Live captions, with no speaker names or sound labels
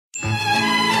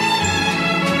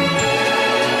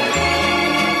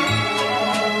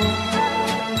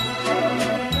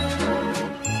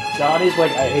Donnie's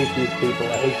like, I hate these people.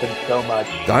 I hate them so much.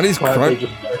 Donnie's Why don't they crunch.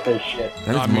 just start this shit?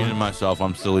 I'm eating myself.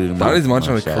 I'm still eating Donnie's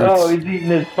munching on the myself. Crunch. Oh, he's eating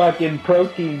his fucking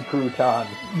protein crouton.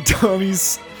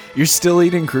 Donnie's, you're still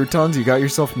eating croutons? You got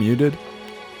yourself muted?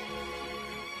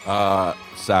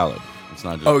 Salad. It's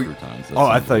not just Oh, croutons. That's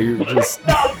I not- thought you were just...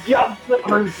 Not just the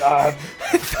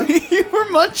crouton. You were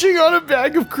munching on a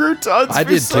bag of croutons. I for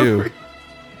did some too. reason.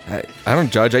 I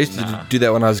don't judge. I used to do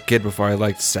that when I was a kid before I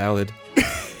liked salad.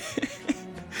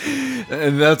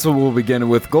 And that's what we'll begin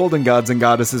with. Golden Gods and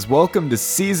Goddesses, welcome to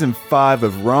Season 5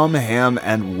 of Rum, Ham,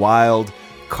 and Wild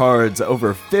Cards.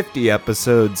 Over 50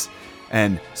 episodes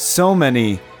and so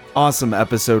many awesome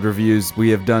episode reviews we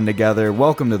have done together.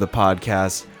 Welcome to the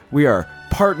podcast. We are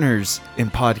partners in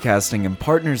podcasting and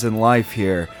partners in life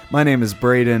here. My name is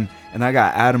Braden, and I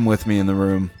got Adam with me in the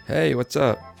room. Hey, what's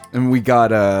up? And we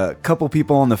got a couple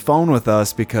people on the phone with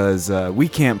us because we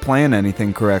can't plan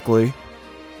anything correctly.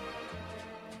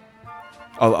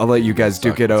 I'll let you guys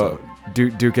duke it out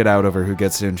over who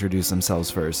gets to introduce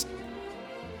themselves first.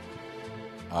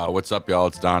 What's up, y'all?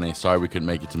 It's Donnie. Sorry we couldn't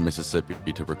make it to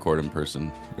Mississippi to record in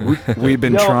person. We've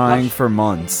been Yo, trying hush. for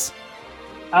months.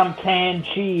 I'm canned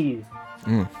cheese.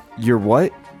 You're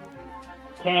what?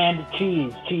 Canned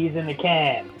cheese. Cheese in the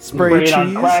can. Spray Sprayed on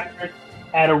cheese? crackers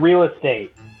at a real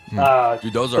estate.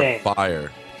 Dude, those are thing.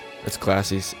 fire. That's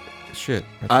classy shit.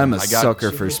 I'm a I got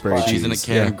sucker for spray Cheese cheese. in a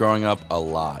can yeah. growing up a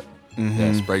lot. Mhm.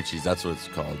 Yeah, spray cheese. That's what it's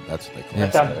called. That's what they call Yeah.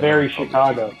 it. That sounds very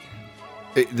Chicago.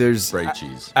 There's Spray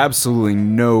cheese. absolutely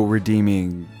no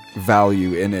redeeming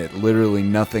value in it. Literally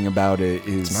nothing about it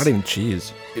is It's not even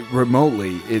cheese.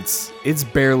 remotely. It's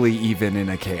barely even in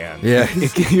a can. Yeah.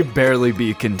 It can barely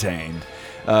be contained.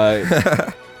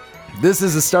 This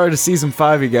is the start of Season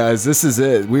 5, you guys. This is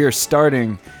it. We are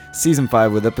starting Season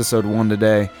 5 with Episode 1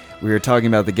 today. We are talking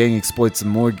about the gang exploits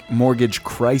the mortgage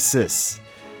crisis.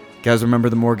 You guys remember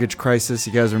the mortgage crisis?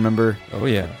 You guys remember Oh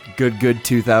yeah. good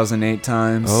 2008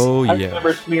 times? Oh I yeah.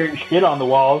 remember smearing shit on the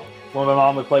walls when my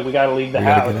mom was like, we gotta leave the We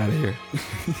gotta house. get out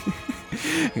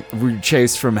of here. We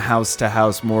chased from house to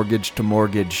house, mortgage to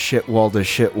mortgage, shit wall to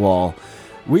shit wall.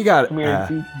 We got Smearing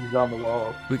feces on the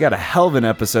walls. we got a hell of an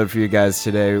episode for you guys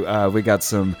today. We got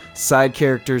some side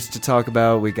characters to talk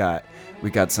about. We got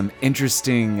some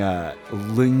interesting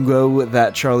lingo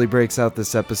that Charlie breaks out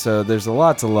this episode. There's a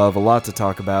lot to love, a lot to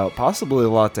talk about, possibly a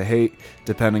lot to hate,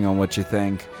 depending on what you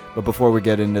think. But before we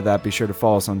get into that, be sure to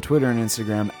follow us on Twitter and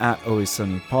Instagram at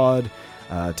AlwaysSunnyPod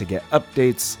to get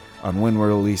updates on when we're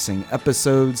releasing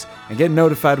episodes and get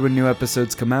notified when new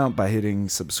episodes come out by hitting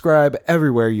subscribe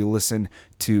everywhere you listen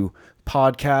to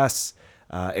podcasts,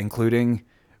 including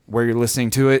where you're listening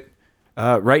to it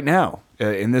right now.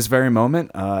 In this very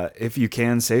moment, if you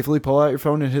can safely pull out your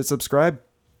phone and hit subscribe,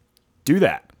 do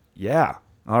that. Yeah.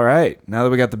 All right. Now that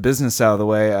we got the business out of the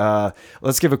way,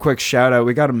 let's give a quick shout out.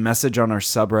 We got a message on our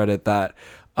subreddit that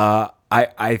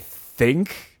I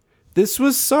think this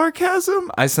was sarcasm.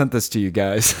 I sent this to you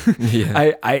guys.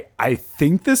 Yeah. I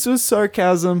think this was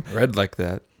sarcasm. Read like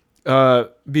that.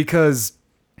 Because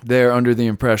they're under the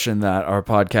impression that our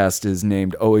podcast is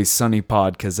named Always Sunny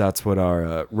Pod because that's what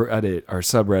our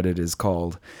subreddit is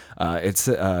called.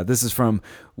 This is from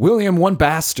William One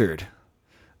Bastard.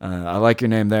 I like your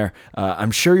name there. I'm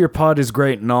sure your pod is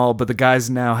great and all, but the guys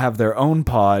now have their own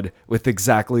pod with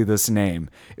exactly this name.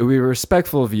 It would be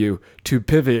respectful of you to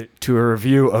pivot to a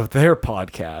review of their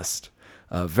podcast.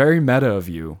 Very meta of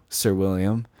you, Sir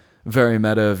William. Very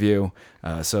meta of you.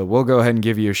 So we'll go ahead and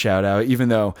give you a shout out, even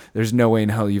though there's no way in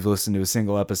hell you've listened to a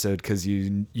single episode because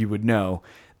you would know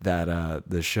that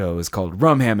the show is called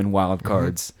Rum, Ham, and Wild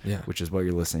Cards, Yeah. which is what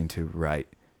you're listening to, right?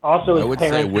 Also, I his would say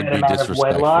it parents would had be him out of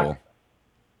disrespectful. wedlock.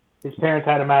 His parents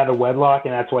had him out of wedlock,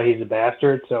 and that's why he's a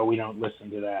bastard, so we don't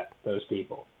listen to those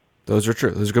people. Those are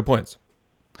true. Those are good points.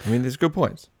 I mean, these are good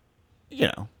points. You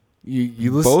know,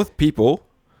 you listen. Both people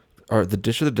are the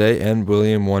dish of the day and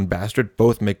William One Bastard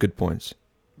both make good points.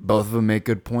 Both of them make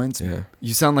good points. Yeah.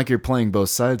 You sound like you're playing both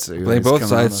sides. So you're Playing always both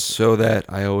coming on sides so that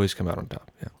I always come out on top.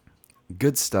 Yeah.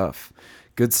 Good stuff.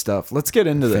 Good stuff. Let's get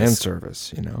into Fan this,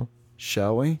 service, you know?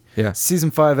 shall we? Yeah. Season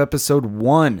 5, Episode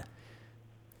 1.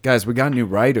 Guys, we got new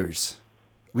writers.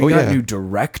 We got new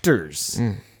directors.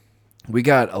 We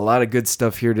got a lot of good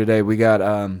stuff here today. We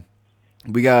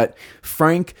got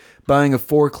Frank buying a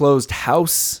foreclosed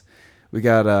house. We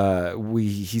got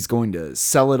he's going to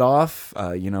sell it off,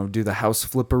 do the house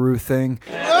flipperoo thing.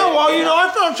 Oh, well,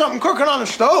 I found something cooking on the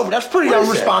stove. That's pretty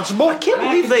unresponsible. I can't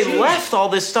believe they left all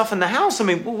this stuff in the house. I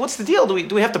mean, what's the deal? Do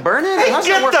we have to burn it? Hey, How's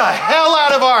get that work? the hell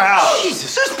out of our house.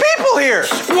 Jesus. There's people here.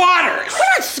 Squatters! We're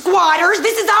not bought hers.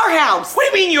 This is our house.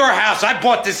 What do you mean your house? I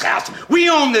bought this house. We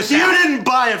own this You house. didn't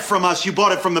buy it from us. You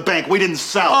bought it from the bank. We didn't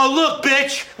sell. Oh, look,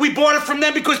 bitch. We bought it from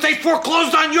them because they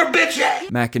foreclosed on your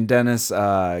bitch. Mac and Dennis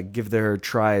give their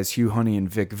try as Hugh Honey and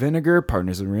Vic Vinegar,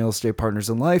 partners in real estate, partners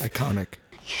in life. Iconic.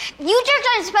 You jerks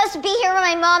aren't supposed to be here when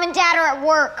my mom and dad are at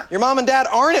work. Your mom and dad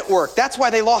aren't at work. That's why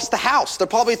they lost the house. They're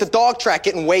probably at the dog track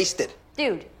getting wasted.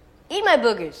 Dude, eat my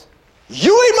boogers.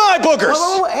 You eat my boogers!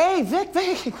 Whoa, hey,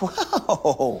 Vic,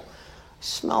 whoa.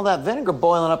 Smell that vinegar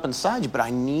boiling up inside you, but I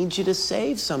need you to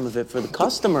save some of it for the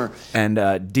customer.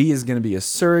 And D is going to be a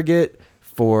surrogate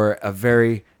for a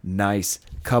very nice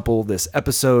couple. This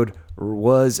episode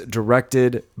was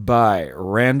directed by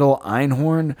Randall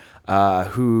Einhorn,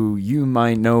 who you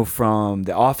might know from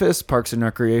The Office, Parks and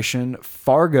Recreation,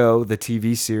 Fargo, the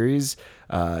TV series.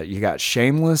 You got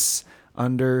Shameless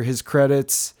under his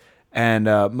credits. And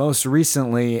most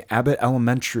recently, Abbott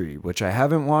Elementary, which I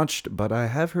haven't watched, but I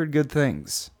have heard good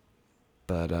things.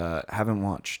 But haven't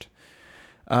watched.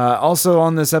 Also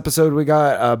on this episode, we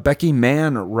got Becky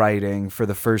Mann writing for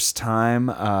the first time.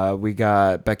 We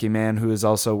got Becky Mann, who has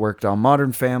also worked on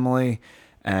Modern Family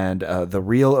and The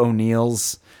Real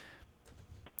O'Neills.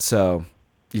 So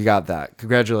you got that.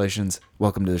 Congratulations.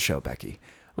 Welcome to the show, Becky.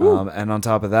 And on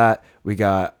top of that, we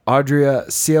got Audria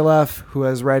CLF, who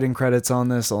has writing credits on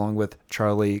this, along with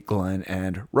Charlie, Glenn,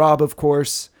 and Rob, of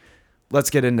course. Let's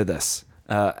get into this.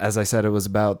 As I said, it was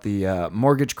about the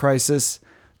mortgage crisis.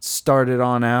 Started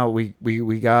on out.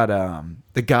 We got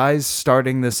the guys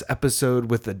starting this episode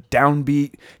with a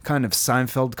downbeat kind of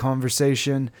Seinfeld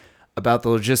conversation about the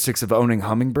logistics of owning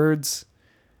hummingbirds.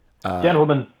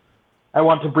 Gentlemen, I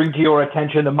want to bring to your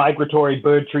attention the Migratory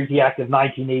Bird Treaty Act of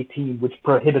 1918, which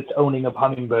prohibits owning of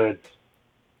hummingbirds.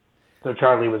 So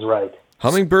Charlie was right.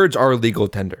 Hummingbirds are legal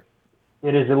tender.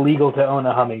 It is illegal to own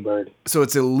a hummingbird. So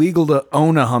it's illegal to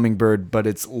own a hummingbird, but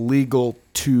it's legal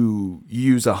to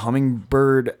use a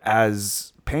hummingbird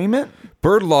as payment?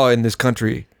 Bird law in this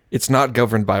country, it's not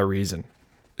governed by reason.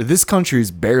 This country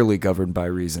is barely governed by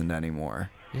reason anymore.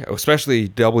 Yeah, especially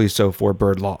doubly so for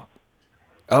bird law.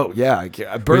 Oh, yeah.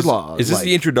 Bird law. Is this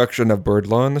the introduction of bird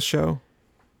law in the show?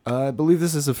 I believe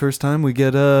this is the first time we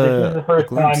get This is the first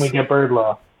time we get bird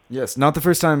law. Yes, not the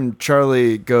first time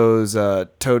Charlie goes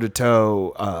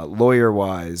toe-to-toe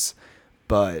lawyer-wise,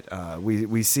 but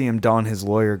we see him don his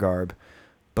lawyer garb.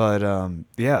 But,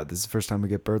 yeah, this is the first time we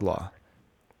get bird law.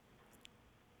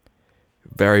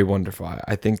 Very wonderful.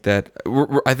 I think that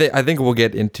I think we'll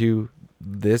get into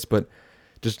this, but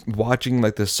just watching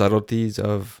like the subtleties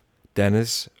of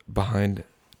Dennis behind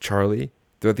Charlie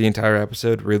throughout the entire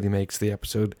episode really makes the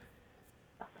episode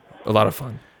a lot of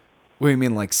fun. What do you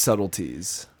mean, like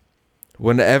subtleties?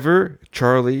 Whenever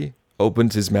Charlie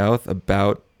opens his mouth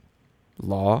about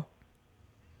law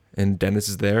and Dennis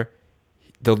is there,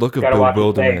 the look of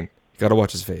bewilderment. You gotta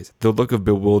watch his face. The look of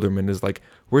bewilderment is like,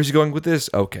 where's he going with this?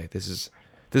 Okay, this is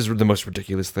the most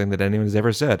ridiculous thing that anyone has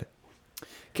ever said.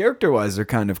 Character-wise, they're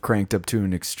kind of cranked up to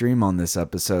an extreme on this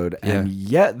episode, and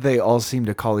yet they all seem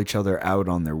to call each other out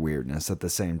on their weirdness at the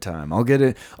same time. I'll get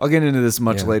into this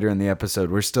much later in the episode.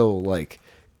 We're still like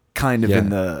kind of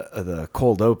in the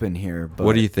cold open here. But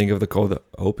what do you think of the cold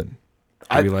open?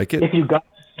 Do you like it? If you got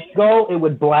a seagull, it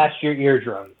would blast your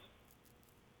eardrums.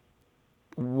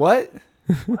 What?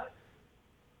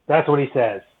 That's what he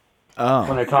says. Oh.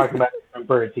 When they're talking about different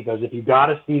birds, he goes, if you got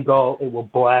a seagull, it will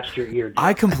blast your eardrums.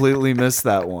 I completely missed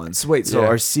that one. So wait,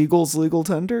 are seagulls legal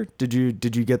tender? Did you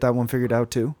get that one figured out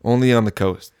too? Only on the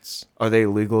coasts. Are they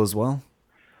illegal as well?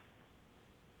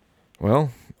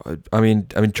 Well, I mean,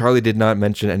 Charlie did not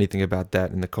mention anything about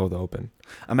that in the cold open.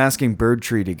 I'm asking Bird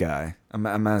Treaty guy.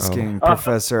 I'm asking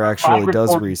Professor actually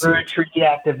does research. The Bird Treaty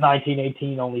Act of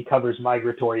 1918 only covers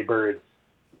migratory birds.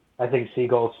 I think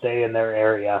seagulls stay in their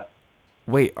area.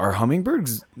 Wait, are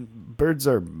birds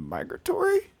are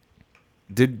migratory?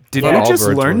 Did we Yeah, just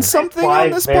learn something on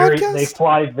this podcast? They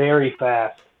fly very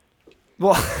fast.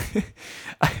 Well,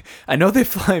 I know they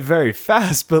fly very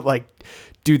fast, but like,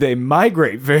 do they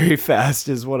migrate very fast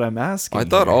is what I'm asking. I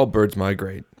thought all birds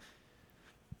migrate.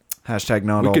 Hashtag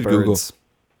not We all could birds. Google.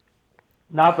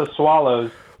 Not the swallows.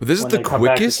 Well, this is when the they come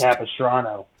back to quickest.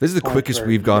 Capistrano. This is the Point quickest bird.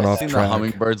 we've gone off Seen the track.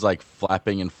 hummingbirds like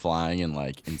flapping and flying in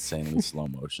like insanely slow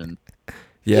motion.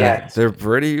 Yeah, Yes. they're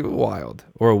pretty wild.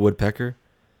 Or a woodpecker.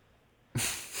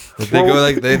 They go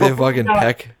like they fucking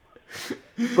peck.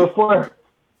 Before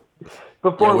Yeah, we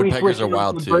woodpeckers switch are to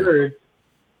wild, the too. birds,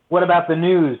 what about the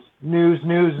news? News.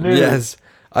 Yes,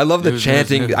 I love the News,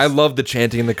 chanting. news. I love the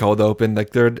chanting in the cold open.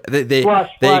 Like they Flush,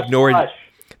 ignored. flush.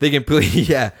 They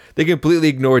completely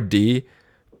ignored D.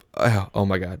 Oh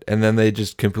my god! And then they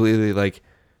just completely like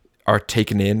are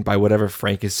taken in by whatever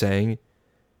Frank is saying,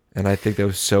 and I think that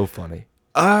was so funny.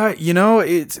 You know,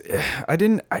 I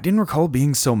didn't recall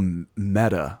being so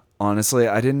meta. Honestly,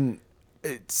 I didn't.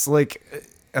 It's like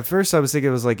at first I was thinking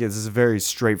it was like this is very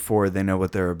straightforward. They know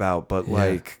what they're about, but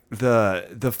like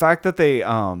the fact that they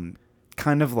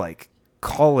kind of like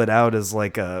call it out as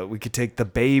like we could take the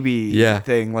baby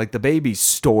thing, like the baby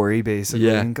story basically,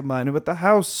 and combine it with the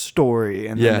house story,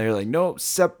 and then they're like, no,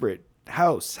 separate.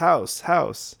 House.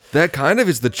 That kind of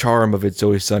is the charm of It's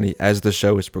Always Sunny as the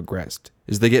show has progressed,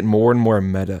 is they get more and more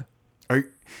meta.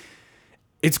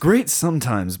 It's great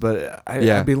sometimes, but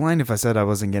I'd be lying if I said I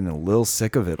wasn't getting a little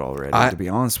sick of it already, to be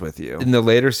honest with you. In the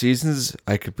later seasons,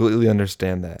 I completely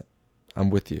understand that. I'm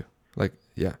with you. Like,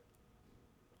 yeah.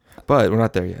 But we're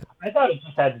not there yet. I thought it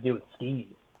just had to do with skis.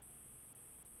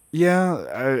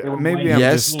 Yeah, maybe I'm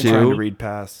just trying to read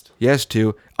past. Yes,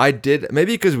 too. I did,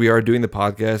 maybe because we are doing the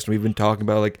podcast and we've been talking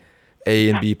about like A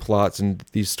and B plots and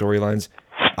these storylines.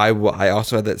 I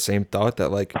also had that same thought that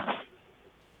like,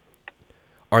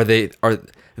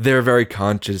 they're very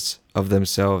conscious of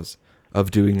themselves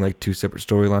of doing like two separate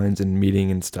storylines and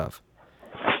meeting and stuff.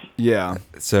 Yeah.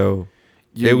 So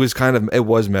it was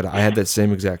meta. I had that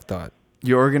same exact thought.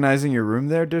 You organizing your room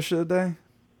there, Dish of the Day?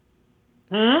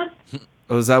 Hmm?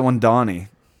 Oh, is that one Donnie?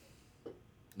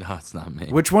 No, it's not me.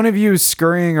 Which one of you is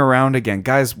scurrying around again?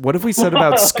 Guys, what have we said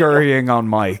about scurrying on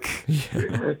mic?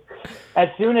 As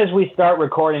soon as we start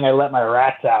recording, I let my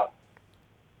rats out.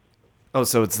 Oh,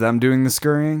 so it's them doing the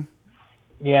scurrying?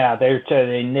 Yeah,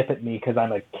 they nip at me because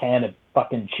I'm a can of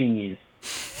fucking cheese.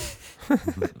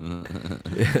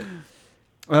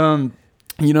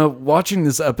 You know, watching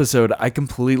this episode, I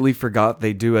completely forgot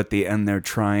they do at the end there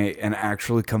try and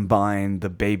actually combine the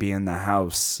baby in the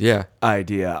house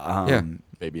idea.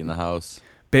 Baby in the house.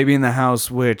 Baby in the house,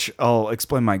 which I'll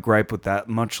explain my gripe with that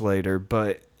much later,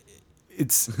 but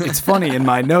it's funny. In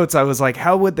my notes, I was like,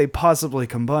 how would they possibly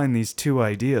combine these two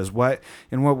ideas?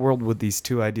 In what world would these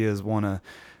two ideas want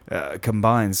to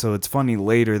combine? So it's funny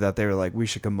later that they were like, we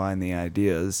should combine the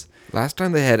ideas. Last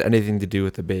time they had anything to do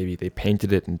with the baby, they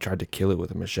painted it and tried to kill it with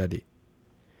a machete.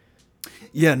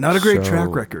 Yeah, not a great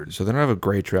track record. So they don't have a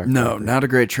great track record. No, not a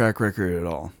great track record at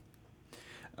all.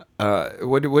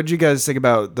 What did you guys think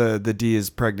about the D is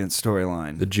pregnant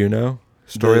storyline? The Juno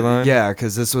storyline? Yeah,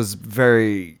 because this was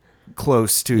very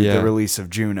close to the release of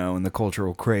Juno and the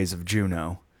cultural craze of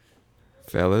Juno.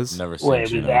 Fellas? Never seen Wait,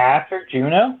 Juno. was it after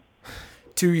Juno?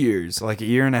 2 years, like a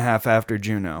year and a half after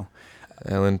Juno.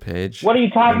 Ellen Page. What are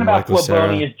you talking about, Michael Cera.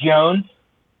 Flabonius Jones?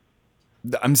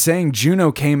 I'm saying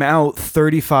Juno came out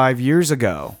 35 years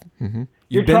ago. Mm-hmm.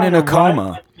 You've been in a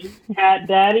coma. Cat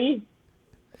Daddy?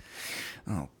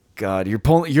 Oh God,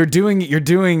 you're doing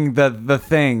the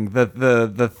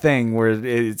thing where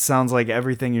it sounds like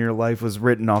everything in your life was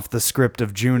written off the script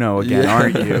of Juno again,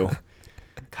 aren't you?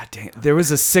 God damn, there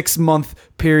was a 6-month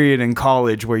period in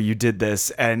college where you did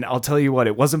this, and I'll tell you what,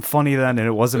 it wasn't funny then, and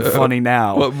it wasn't funny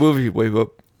now. What movie? Wait,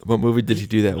 what movie did he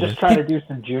do that with? Just trying to do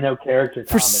some Juno character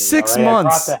comedy. For 6 right?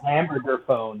 months. I brought the hamburger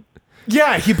phone.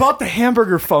 Yeah, he bought the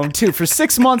hamburger phone too. For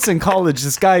 6 months in college,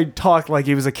 this guy talked like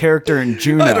he was a character in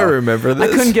Juno. I don't remember this.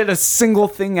 I couldn't get a single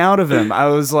thing out of him. I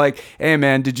was like, hey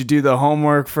man, did you do the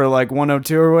homework for like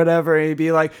 102 or whatever? And he'd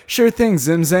be like, sure thing,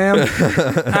 Zim Zam.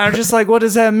 And I'm just like, what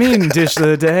does that mean, Dish of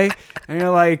the Day? And you're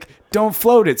like, don't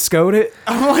float it, scote it.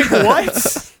 I'm like,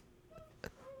 what?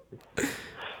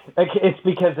 It's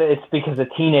because a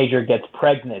teenager gets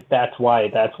pregnant. That's why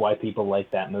people like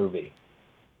that movie.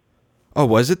 Oh,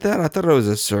 was it that? I thought it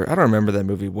was I don't remember that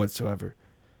movie whatsoever.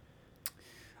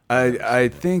 I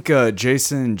think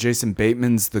Jason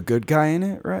Bateman's the good guy in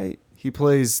it, right? He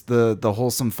plays the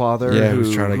wholesome father who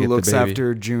looks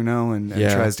after Juno and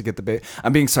tries to get the baby.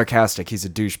 I'm being sarcastic. He's a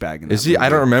douchebag in that movie. I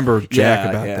don't remember jack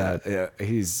about that. Yeah,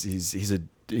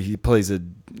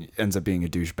 ends up being a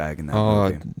douchebag in that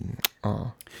movie.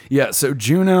 Oh. Yeah, so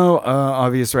Juno,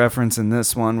 obvious reference in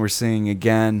this one. We're seeing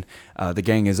again, the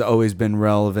gang has always been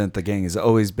relevant. The gang has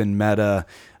always been meta.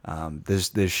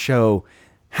 This show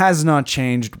has not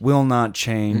changed, will not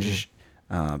change.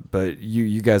 But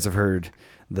you guys have heard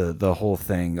the whole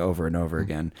thing over and over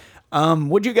again.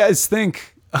 What do you guys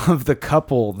think of the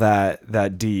couple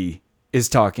that Dee is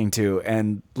talking to,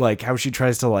 and like how she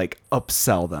tries to like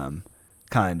upsell them,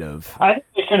 kind of? I think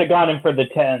they should have gone in for the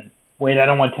 10. Wait, I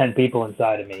don't want 10 people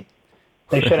inside of me.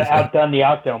 They should have outdone the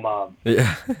Octomom.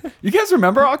 Yeah. You guys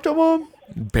remember Octomom?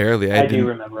 Barely. I do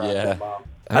remember Octomom.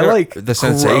 I like the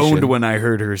sensation groaned when I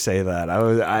heard her say that.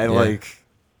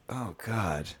 Oh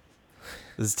God,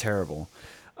 this is terrible.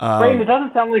 Brayden, it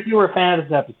doesn't sound like you were a fan of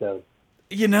this episode.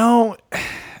 You know,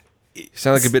 you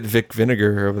sound like a bit Vic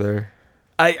Vinegar over there.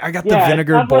 I got the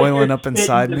vinegar boiling up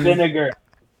inside me. Vinegar.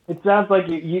 It sounds like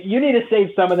you need to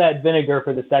save some of that vinegar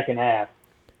for the second half.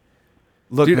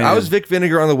 Look, dude, man. I was Vic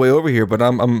Vinegar on the way over here, but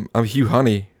I'm Hugh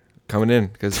Honey coming in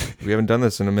because we haven't done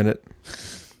this in a minute.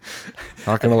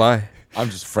 Not gonna lie, I'm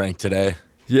just Frank today.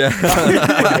 Yeah.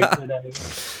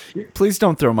 Please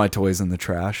don't throw my toys in the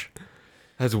trash.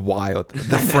 That's wild.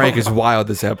 The Frank is wild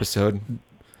this episode.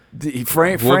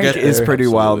 Frank is pretty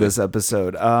wild this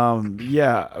episode.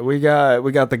 Yeah, we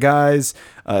got the guys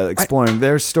exploring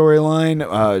their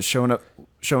storyline,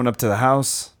 showing up to the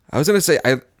house. I was gonna say,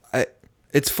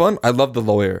 it's fun. I love the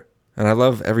lawyer, and I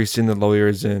love every scene the lawyer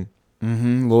is in.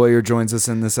 Lawyer joins us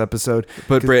in this episode.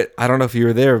 But Britt, I don't know if you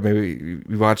were there. Maybe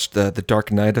we watched the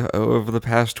Dark Knight over the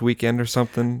past weekend or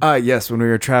something. Yes, when we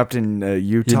were trapped in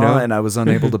Utah, and I was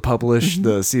unable to publish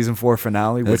the season 4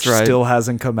 finale, which still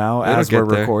hasn't come out as we're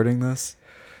recording this.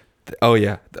 Oh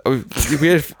yeah, we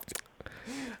had.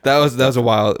 That was a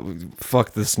wild.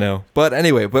 Fuck the snow. But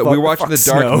anyway, we were watching the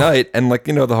Dark Knight, and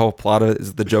the whole plot of it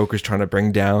is the Joker's trying to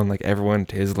bring down everyone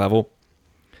to his level.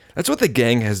 That's what the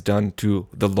gang has done to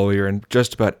the lawyer and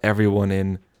just about everyone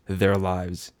in their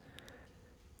lives.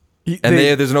 And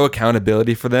there's no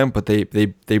accountability for them, but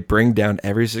they bring down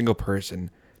every single person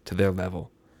to their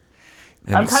level.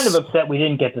 And I'm kind of upset we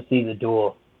didn't get to see the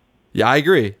duel. Yeah, I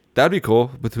agree. That'd be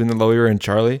cool between the lawyer and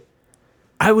Charlie.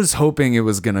 I was hoping it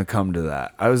was gonna come to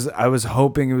that. I was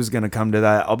hoping it was gonna come to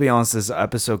that. I'll be honest, this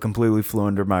episode completely flew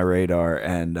under my radar,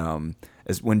 and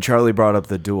when Charlie brought up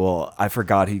the duel, I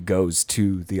forgot he goes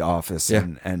to the office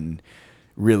and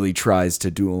really tries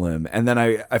to duel him. And then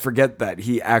I forget that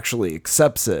he actually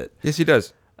accepts it. Yes, he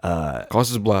does. Calls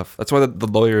his bluff. That's why the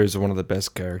lawyer is one of the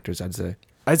best characters, I'd say.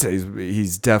 I'd say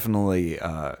he's definitely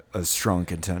a strong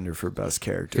contender for best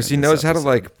character. Because he knows how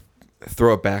to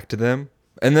throw it back to them.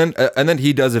 And then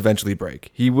he does eventually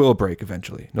break. He will break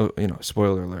eventually. No,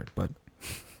 spoiler alert, but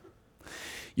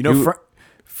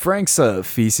Frank's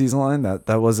feces line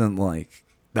that wasn't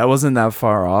that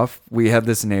far off. We had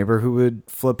this neighbor who would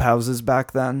flip houses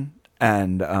back then,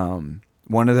 and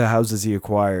one of the houses he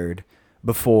acquired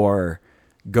before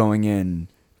going in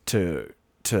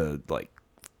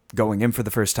going in for the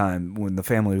first time when the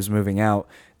family was moving out,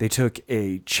 they took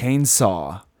a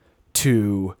chainsaw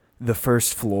to the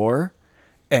first floor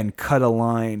and cut a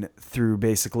line through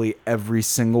basically every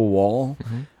single wall,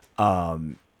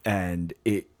 and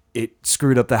it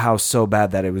screwed up the house so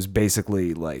bad that it was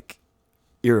basically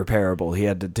irreparable. He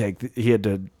had to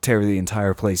tear the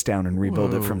entire place down and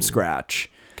rebuild it from scratch.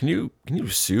 Can you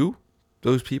sue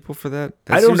those people for that?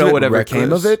 I don't know whatever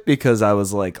came of it because I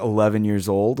was 11 years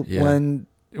old when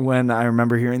I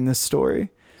remember hearing this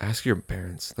story. Ask your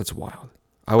parents. That's wild.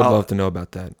 I would love to know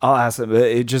about that. I'll ask them.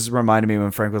 It just reminded me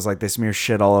when Frank was they smear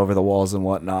shit all over the walls and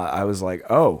whatnot. I was like,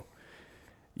 oh,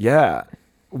 yeah.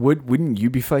 Wouldn't you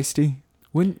be feisty?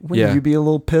 Wouldn't you be a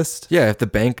little pissed? Yeah, if the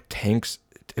bank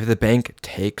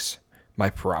takes my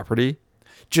property,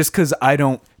 just because I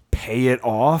don't pay it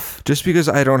off, just because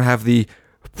I don't have the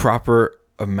proper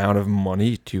amount of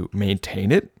money to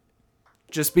maintain it,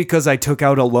 just because I took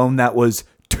out a loan that was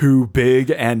too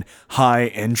big and high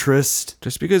interest,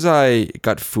 just because I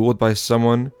got fooled by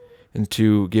someone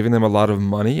into giving them a lot of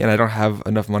money and I don't have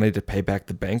enough money to pay back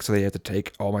the bank, so they have to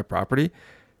take all my property.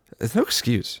 There's no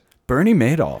excuse. Bernie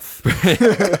Madoff.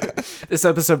 This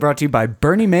episode brought to you by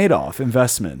Bernie Madoff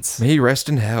Investments. May he rest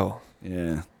in hell.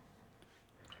 Yeah.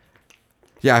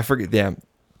 Yeah, I forget. Yeah.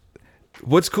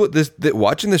 What's cool?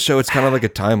 Watching the show, it's kind of like a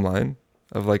timeline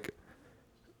of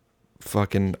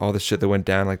fucking all the shit that went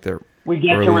down. We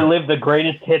get to relive the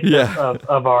greatest hits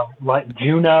of our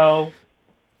Juno.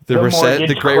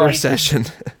 The Great Recession.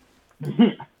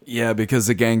 Yeah, because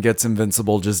the gang gets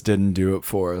invincible just didn't do it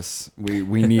for us. We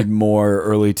need more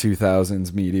early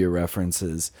 2000s media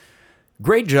references.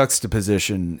 Great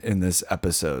juxtaposition in this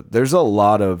episode. There's a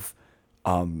lot of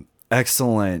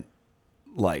excellent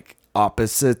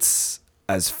opposites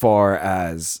as far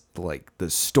as the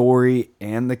story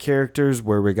and the characters,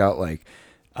 where we got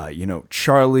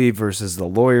Charlie versus the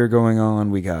lawyer going on.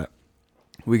 We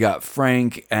got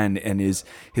Frank and his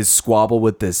squabble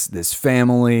with this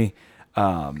family.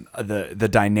 The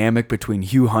dynamic between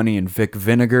Hugh Honey and Vic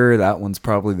Vinegar, that one's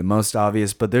probably the most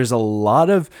obvious, but there's a lot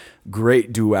of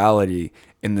great duality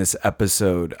in this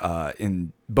episode,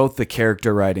 in both the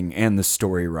character writing and the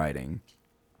story writing.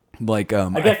 I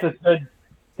guess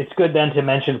it's good then to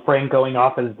mention Frank going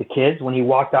off as the kids. When he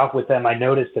walked off with them, I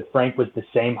noticed that Frank was the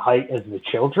same height as the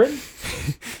children.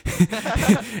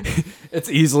 It's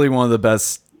easily one of the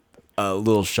best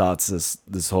little shots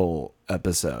this whole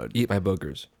episode. Eat my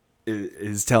boogers.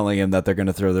 Is telling him that they're going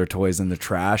to throw their toys in the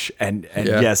trash, and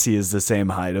yes, he is the same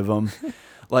height of them.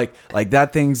 Like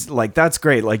that that's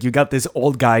great. Like you got this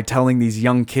old guy telling these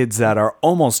young kids that are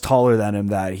almost taller than him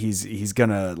that he's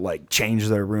gonna like change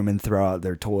their room and throw out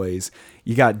their toys.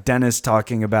 You got Dennis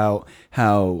talking about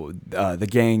how the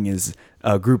gang is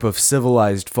a group of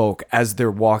civilized folk as they're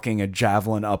walking a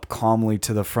javelin up calmly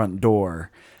to the front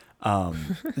door.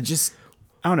 Just,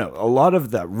 I don't know, a lot of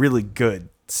that really good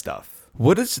stuff.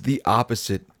 What is the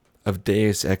opposite of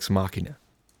Deus Ex Machina?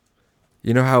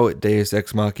 You know how Deus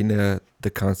Ex Machina, the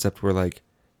concept where like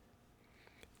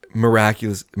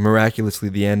miraculously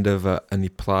the end of any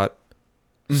plot,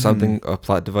 a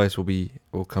plot device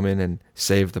will come in and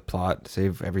save the plot,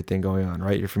 save everything going on,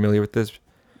 right? You're familiar with this?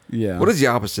 Yeah. What is the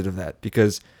opposite of that?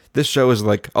 Because this show is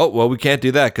like, oh, well, we can't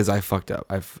do that because I fucked up.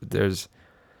 There's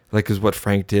like, is what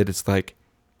Frank did. It's like,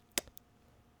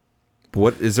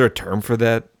 what is there a term for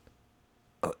that?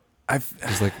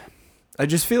 It's like, I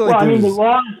just feel like well, I mean,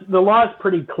 the law is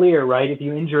pretty clear, right? If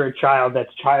you injure a child,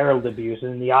 that's child abuse,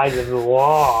 and in the eyes of the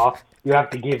law, you have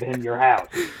to give him your house.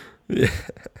 Yeah.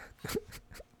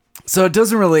 So it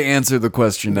doesn't really answer the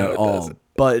question at all. Doesn't.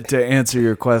 But to answer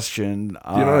your question,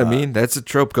 you know what I mean? That's a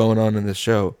trope going on in the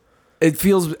show. It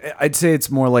feels, I'd say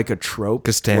it's more like a trope.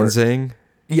 Costanzing?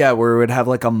 Yeah, where it would have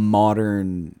like a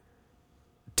modern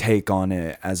take on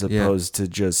it as opposed to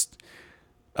just,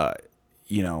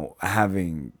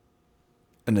 having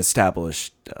an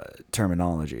established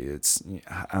terminology. It's,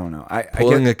 I don't know.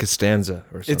 Pulling a Costanza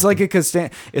or something. It's like a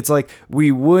Costanza. It's like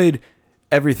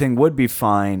everything would be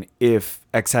fine if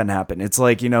X hadn't happened. It's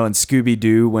like, in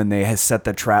Scooby-Doo when they set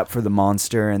the trap for the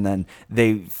monster and then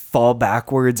they fall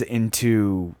backwards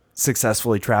into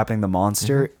successfully trapping the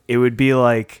monster. Mm-hmm. It would be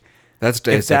like... That's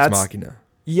Deus Ex Machina.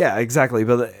 Yeah, exactly.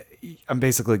 But I'm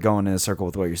basically going in a circle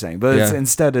with what you're saying. But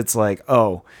instead it's like,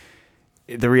 oh,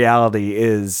 the reality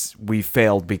is we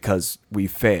failed because we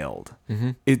failed.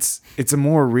 Mm-hmm. It's a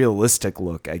more realistic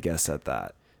look, I guess, at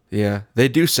that. Yeah, they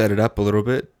do set it up a little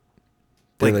bit.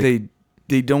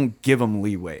 They don't give them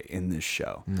leeway in this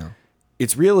show. No.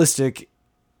 It's realistic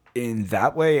in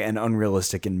that way and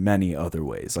unrealistic in many other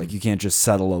ways. Like you can't just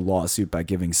settle a lawsuit by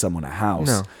giving someone a house.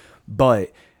 No.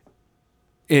 But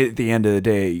at the end of the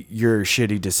day, your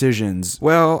shitty decisions...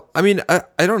 Well, I mean,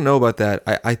 I don't know about that.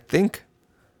 I think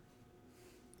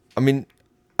in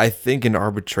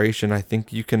arbitration, I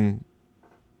think you can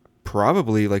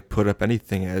probably like put up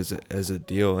anything as a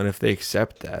deal. And if they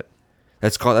accept that,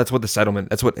 that's what a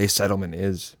settlement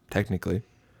is, technically.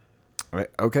 Right.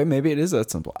 Okay, maybe it is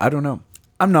that simple. I don't know.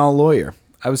 I'm not a lawyer.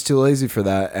 I was too lazy for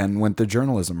that and went the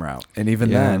journalism route. And even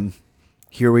then,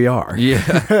 here we are. Yeah.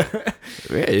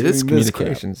 It is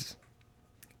communications.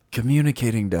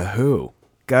 Communicating to who?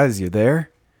 Guys, you there?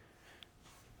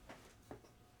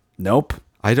 Nope.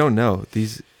 I don't know.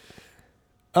 These...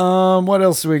 What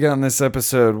else do we got in this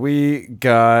episode? We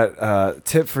got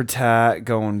tit for tat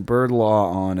going bird law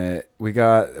on it. We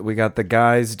got the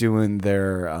guys doing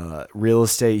their real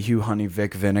estate Hugh Honey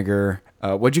Vic Vinegar.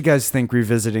 What'd you guys think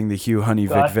revisiting the Hugh Honey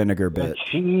Vic Vinegar bit? The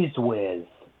Cheese Whiz.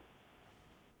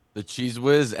 The Cheese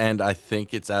Whiz, and I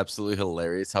think it's absolutely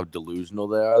hilarious how delusional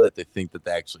they are that they think that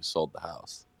they actually sold the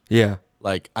house. Yeah.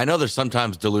 Like, I know they're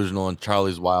sometimes delusional and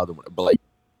Charlie's wild, but like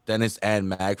Dennis and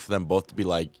Mag, for them both to be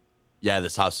like, yeah,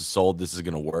 this house is sold. This is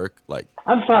going to work. Like,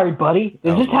 I'm sorry, buddy.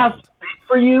 Is this house fit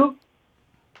for you?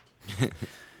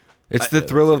 It's the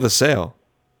thrill of the sale.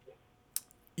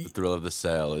 The thrill of the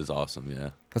sale is awesome. Yeah.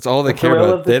 That's all they care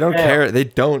about. They don't care. They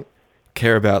don't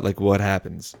care about like what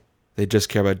happens. They just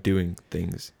care about doing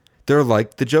things. They're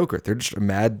like the Joker. They're just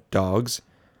mad dogs,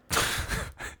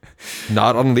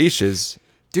 not on leashes.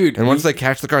 Dude, and once they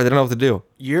catch the car, they don't know what to do.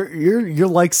 You're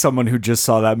like someone who just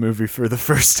saw that movie for the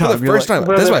first time. For the first time.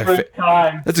 That's why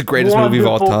that's the greatest movie of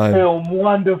all time.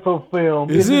 Wonderful film.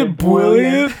 Isn't it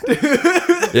brilliant?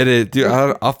 It is, dude.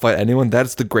 I'll fight anyone.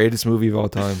 That's the greatest movie of all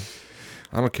time.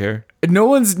 I don't care. No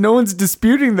one's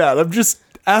disputing that. I'm just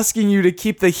asking you to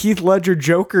keep the Heath Ledger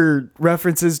Joker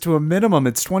references to a minimum.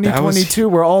 It's 2022.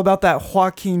 We're all about that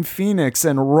Joaquin Phoenix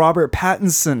and Robert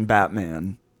Pattinson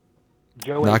Batman.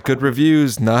 Not good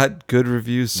reviews. Not good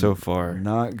reviews so far.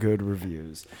 Not good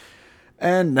reviews.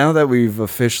 And now that we've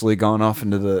officially gone off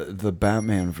into the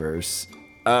Batman verse,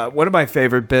 one of my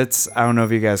favorite bits, I don't know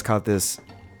if you guys caught this,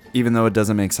 even though it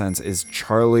doesn't make sense, is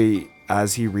Charlie,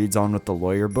 as he reads on with the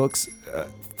lawyer books,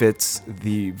 fits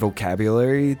the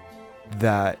vocabulary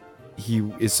that he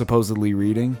is supposedly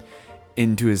reading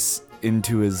into his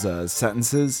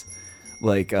sentences.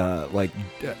 Like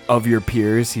of your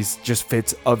peers, he's just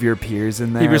fits of your peers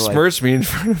in there. He besmirched me in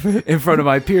front of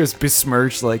my peers.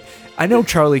 Besmirched, like, I know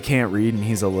Charlie can't read and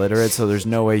he's illiterate, so there's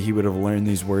no way he would have learned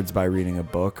these words by reading a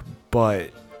book.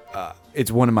 But it's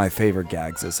one of my favorite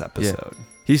gags this episode. Yeah.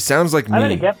 He sounds like me. I'm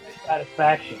gonna get my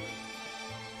satisfaction.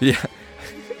 Yeah.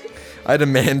 I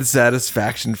demand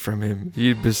satisfaction from him.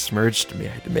 He besmirched me.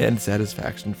 I demand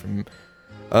satisfaction from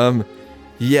him.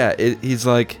 Yeah, he's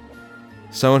like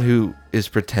someone who is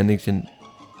pretending to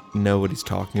know what he's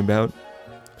talking about,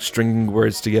 stringing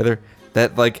words together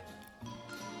that like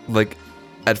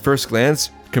at first glance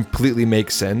completely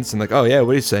makes sense and like, oh yeah,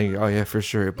 what he's saying, oh yeah, for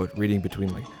sure. But reading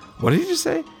between like, what did he just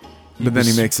say? But then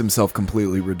he makes himself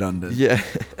completely redundant. Yeah.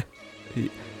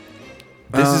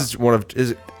 This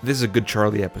is a good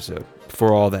Charlie episode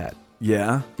for all that.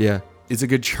 Yeah? Yeah. It's a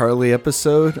good Charlie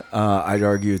episode. I'd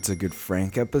argue it's a good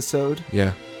Frank episode.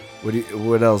 Yeah.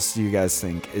 What else do you guys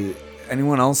think?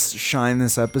 Anyone else shine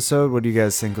this episode? What do you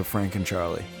guys think of Frank and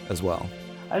Charlie as well?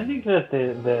 I think that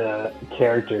the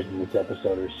characters in this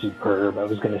episode are superb. I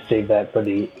was going to save that for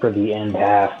the end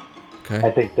half. Okay. I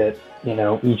think that,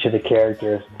 each of the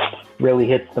characters really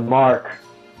hits the mark.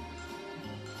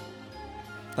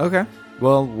 Okay.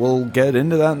 Well, we'll get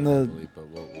into that in the...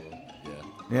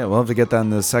 Yeah, we'll have to get that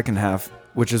in the second half,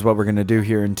 which is what we're going to do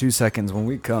here in 2 seconds when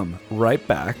we come right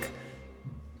back.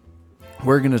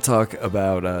 We're going to talk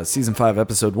about Season 5,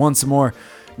 Episode 1 some more.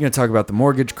 We're going to talk about the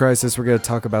mortgage crisis. We're going to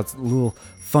talk about little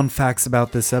fun facts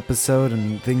about this episode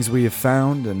and things we have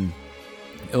found, and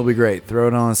it'll be great. Throw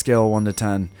it on a scale of 1 to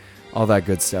 10, all that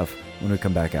good stuff when we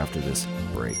come back after this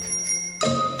break.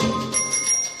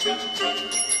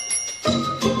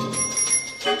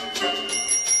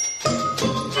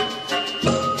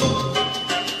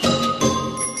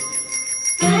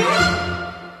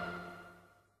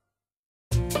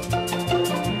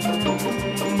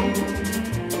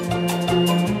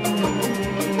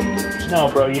 No,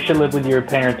 bro, you should live with your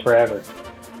parents forever.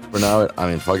 For now, I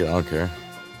mean, fuck it, I don't care.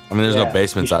 I mean, there's no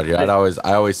basements out here. I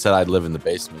always said I'd live in the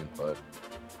basement, but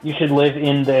you should live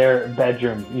in their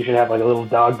bedroom. You should have like a little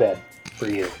dog bed for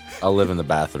you. I'll live in the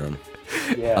bathroom.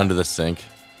 Yeah. Under the sink.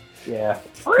 Yeah.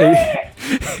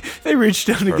 They reached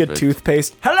down to get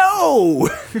toothpaste. Hello!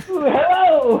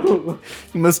 Hello!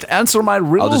 You must answer my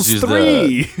riddles. I'll just use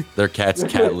 3. their cat's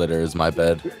cat litter as my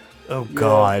bed. Oh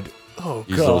God. Oh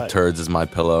Use God. little turds as my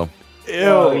pillow. Ew.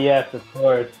 Oh yes, of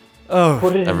course. Oh.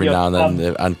 Put it in Every your now and thumb.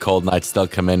 then, on cold nights, they'll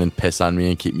come in and piss on me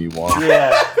and keep me warm.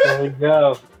 Yeah, there we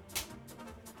go.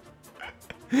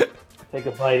 Take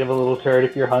a bite of a little turd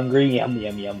if you're hungry. Yum,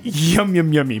 yum, yum. Yum,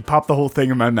 yum, yummy. Pop the whole thing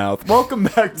in my mouth. Welcome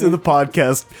back to the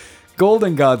podcast,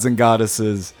 Golden Gods and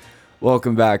Goddesses.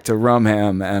 Welcome back to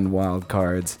Rumham and Wild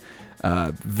Cards.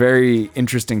 Very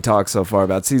interesting talk so far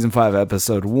about Season 5,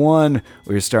 Episode 1.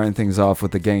 We're starting things off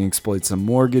with the gang exploits a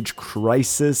mortgage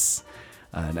crisis.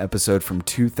 An episode from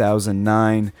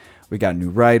 2009. We got new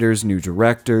writers, new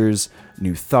directors,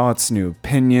 new thoughts, new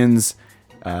opinions.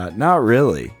 Not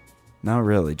really.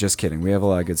 Just kidding. We have a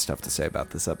lot of good stuff to say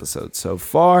about this episode so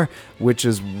far, which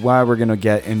is why we're going to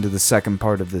get into the second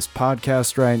part of this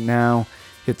podcast right now.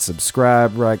 Hit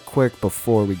subscribe right quick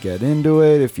before we get into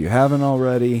it if you haven't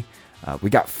already. We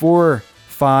got 4,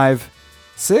 5,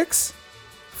 6?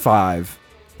 5.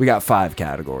 We got 5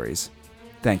 categories.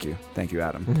 Thank you,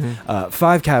 Adam. Mm-hmm.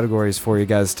 5 categories for you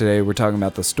guys today. We're talking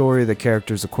about the story, the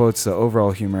characters, the quotes, the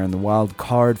overall humor, and the wild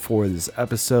card for this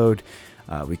episode.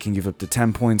 We can give up to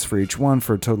 10 points for each one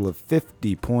for a total of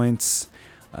 50 points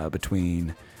or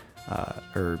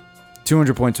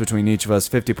 200 points between each of us,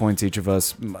 50 points each of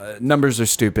us. Numbers are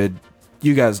stupid.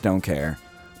 You guys don't care.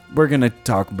 We're going to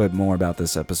talk a bit more about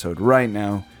this episode right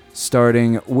now,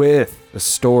 starting with the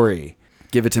story.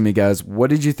 Give it to me, guys. What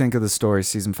did you think of the story,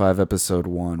 Season 5, Episode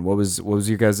 1? What was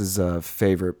your guys'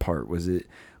 favorite part? Was it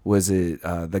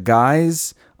the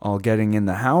guys all getting in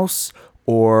the house,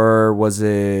 or was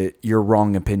it your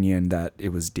wrong opinion that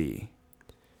it was D?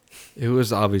 It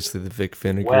was obviously the Vic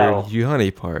Vinegar Well, and you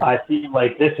honey part. I feel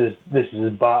like this is.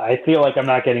 I feel like I'm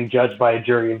not getting judged by a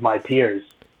jury of my peers.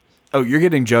 Oh, you're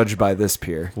getting judged by this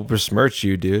peer. We'll besmirch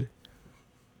you, dude.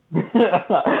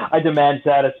 I demand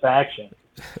satisfaction.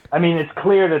 I mean, it's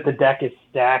clear that the deck is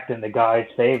stacked in the guy's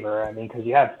favor. I mean, because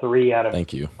you have 3 out of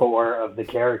 4 of the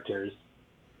characters.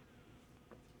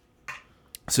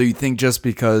 So you think just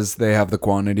because they have the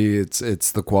quantity,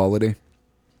 it's the quality?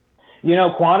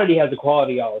 Quantity has a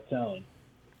quality all its own.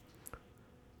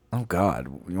 Oh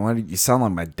God, you sound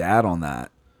like my dad on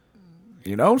that.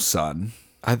 Son.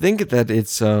 I think that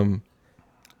it's I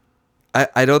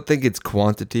don't think it's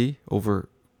quantity over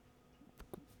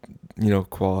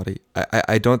quality.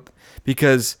 I don't,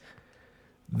 because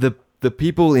the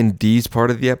people in D's part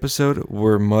of the episode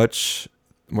were much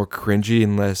more cringy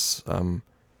and less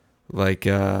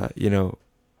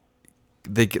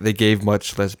they gave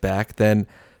much less back than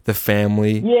the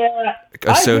family Yeah,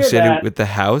 associated with the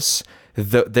house.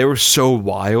 They were so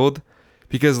wild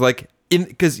because like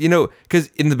because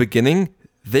in the beginning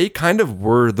they kind of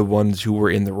were the ones who were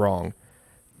in the wrong.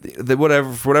 They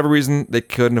whatever for whatever reason they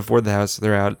couldn't afford the house.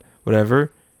 They're out.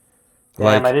 Whatever.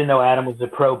 Damn, I didn't know Adam was a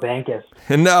pro bankist.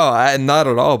 No, not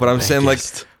at all. But I'm saying like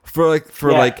for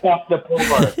fuck the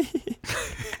poor.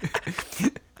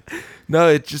 No,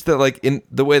 it's just that like in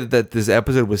the way that this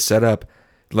episode was set up,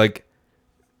 like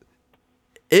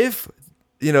if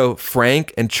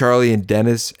Frank and Charlie and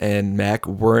Dennis and Mac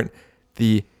weren't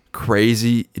the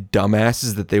crazy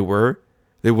dumbasses that they were,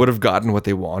 they would have gotten what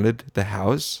they wanted, the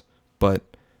house. But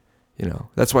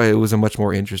that's why it was a much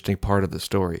more interesting part of the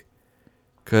story,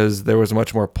 because there was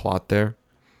much more plot there.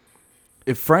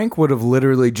 If Frank would have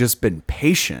literally just been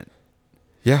patient,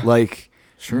 like.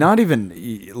 Sure. Not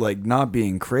even like not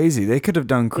being crazy. They could have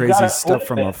done crazy stuff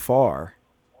from afar.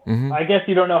 Mm-hmm. I guess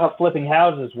you don't know how flipping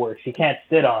houses works. You can't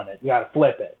sit on it. You got to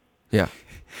flip it. Yeah.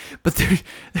 But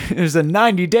there's a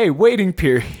 90-day waiting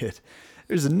period.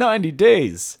 There's a 90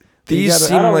 days. These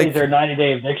seem not only like is there a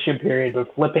 90-day eviction period,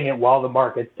 but flipping it while the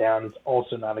market's down is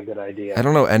also not a good idea. I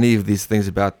don't know any of these things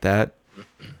about that.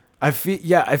 I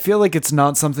feel like it's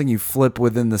not something you flip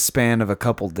within the span of a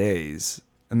couple days.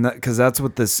 And because that's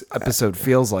what this episode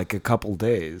feels like, a couple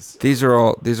days. These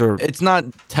are. It's not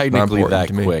technically that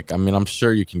quick. I mean, I'm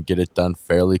sure you can get it done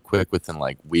fairly quick within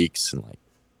like weeks and like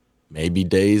maybe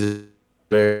days at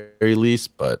the very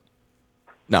least. But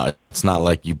no, it's not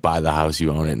like you buy the house, you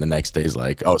own it, and the next day is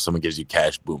like, oh, someone gives you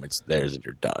cash, boom, it's theirs, and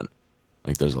you're done.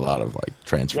 Like there's a lot of like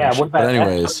transfer. Yeah, what about but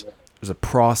anyways, there's a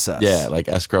process. Yeah, like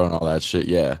escrow and all that shit.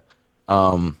 Yeah.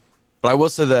 But I will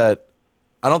say that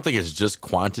I don't think it's just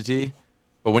quantity.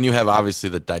 But when you have obviously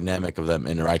the dynamic of them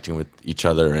interacting with each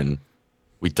other, and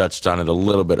we touched on it a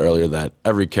little bit earlier that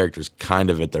every character is kind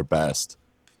of at their best.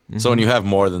 Mm-hmm. So when you have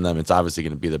more than them, it's obviously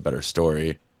going to be the better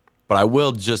story. But I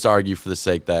will just argue for the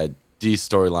sake that Dee's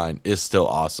storyline is still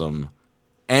awesome.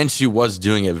 And she was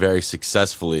doing it very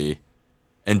successfully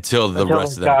until the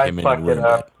rest of them came in and ruined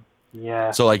it.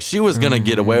 Yeah. So like she was going to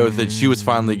get away with it. She was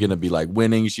finally going to be like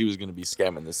winning. She was going to be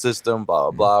scamming the system, blah,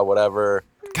 blah, blah, whatever.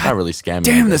 God, not really scamming.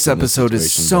 Damn, this episode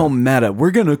is so meta.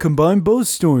 We're gonna combine both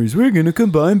stories. We're gonna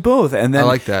combine both, and then I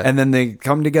like that. And then they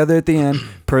come together at the end,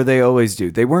 per they always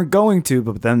do. They weren't going to,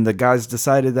 but then the guys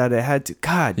decided that it had to.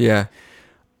 God, yeah.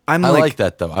 I like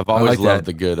that though. I've always loved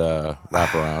the good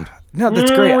wraparound. No,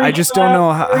 that's great. I just don't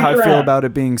know how I feel about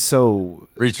it being so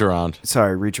reach around.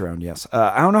 Sorry, reach around. Yes,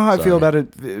 I don't know how I feel about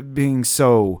it being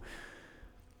so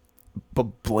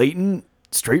blatant,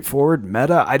 straightforward,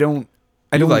 meta. I don't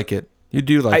like it. You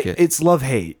do like it. It's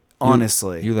love-hate,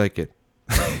 honestly. You like it.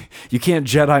 You can't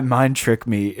Jedi mind trick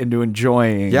me into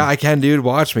enjoying. Yeah, I can, dude.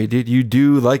 Watch me, dude. You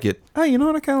do like it. Oh, you know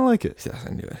what? I kind of like it. Yeah,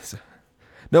 I knew it.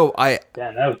 No,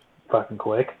 Damn, that was fucking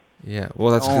quick. Yeah,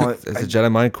 well, that's a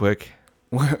Jedi mind quick.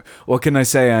 What can I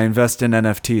say? I invest in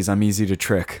NFTs. I'm easy to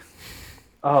trick.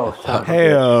 Oh,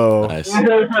 hey-o. Nice.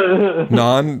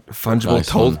 Non-fungible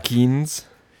Tolkien's.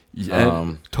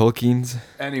 Tolkien's.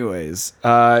 Anyways,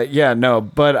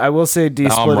 but I will say D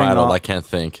splitting I'm rattled. off. I can't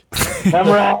think. I'm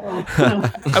rattled.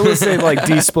 I will say like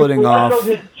D splitting off.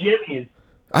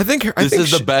 I think this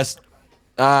is the best.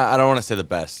 I don't want to say the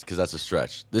best because that's a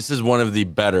stretch. This is one of the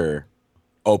better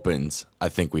opens I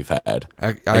think we've had.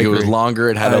 I it was longer.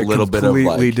 It had a little bit of like.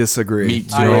 Completely disagree. Meat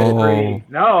to I it. agree.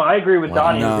 No, I agree with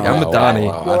Donnie. No. I'm with Donnie.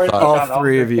 I thought all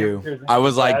three of you. I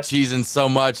was like cheesing so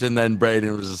much, and then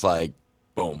Braden was just like,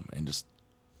 boom, and just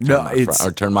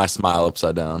turned my smile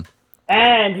upside down.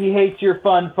 And he hates your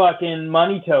fun fucking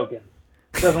money tokens.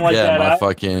 Doesn't like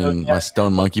that. My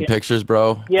stone monkey pictures,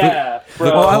 bro. Yeah,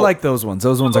 bro. Oh, I like those ones.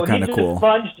 Those ones are kind of cool.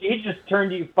 He just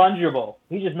turned you fungible.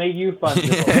 He just made you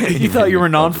fungible. You thought you were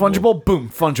non-fungible? Boom,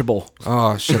 fungible.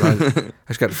 Oh shit! I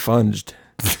just got funged.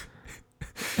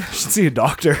 You should see a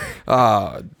doctor.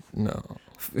 No.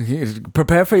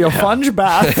 Prepare for your funge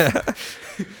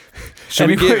bath.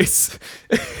 Anyways,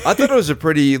 I thought it was a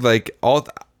pretty like all.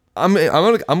 I'm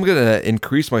gonna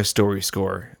increase my story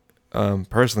score.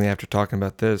 Personally, after talking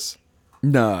about this.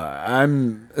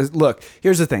 No, look,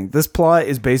 here's the thing. This plot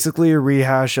is basically a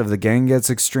rehash of the Gang Gets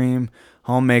Extreme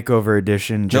Home Makeover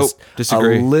Edition. Just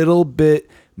disagree. A little bit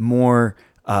more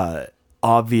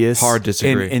obvious. Hard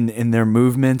disagree. In their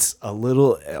movements, a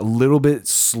little bit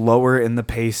slower in the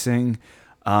pacing.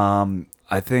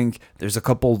 I think there's a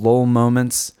couple lull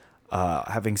moments.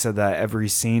 Having said that, every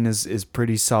scene is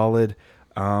pretty solid.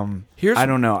 I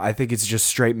don't know. I think it's just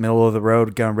straight middle of the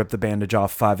road. Gonna rip the bandage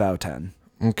off. 5 out of 10.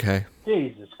 Okay.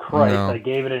 Jesus Christ! No. I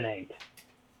gave it an 8.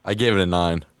 I gave it a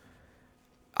 9.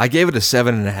 I gave it a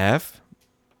 7.5.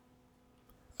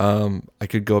 I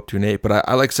could go up to an 8, but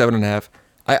I like 7.5.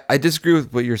 I disagree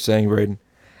with what you're saying, Braden.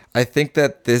 I think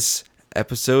that this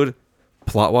episode,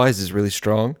 plot-wise, is really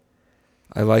strong.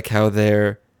 I like how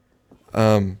they're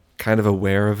kind of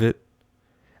aware of it.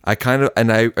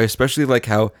 I especially like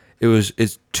how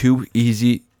it's too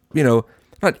easy,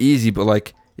 not easy, but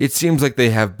like it seems like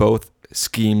they have both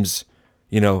schemes,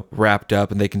 wrapped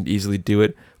up and they can easily do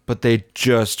it, but they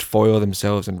just foil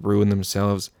themselves and ruin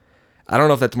themselves. I don't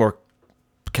know if that's more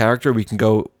character.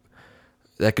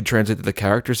 That could translate to the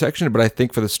character section, but I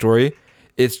think for the story,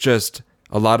 it's just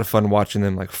a lot of fun watching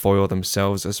them like foil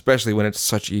themselves, especially when it's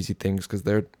such easy things because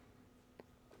they're.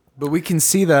 But we can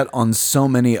see that on so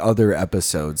many other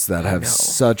episodes that have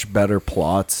such better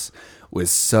plots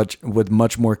with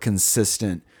much more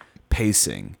consistent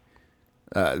pacing.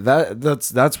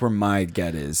 That's where my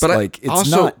get is. But like it's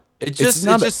also, not. It just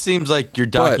seems like you're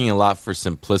docking a lot for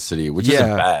simplicity, which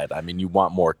isn't bad. I mean, you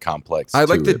want more complex. I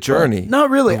like the journey. Not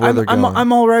really. of where they're going.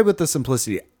 I'm all right with the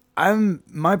simplicity.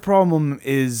 My problem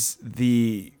is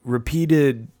the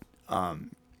repeated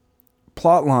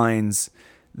plot lines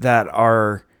that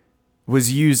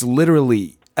was used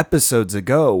literally episodes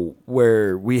ago,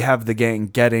 where we have the gang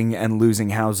getting and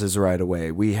losing houses right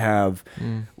away. We have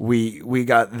we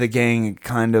got the gang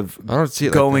kind of I don't see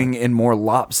it going in more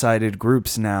lopsided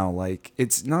groups now. Like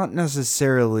it's not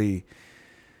necessarily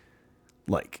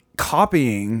like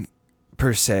copying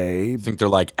per se. I think they're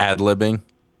like ad-libbing.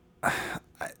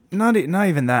 Not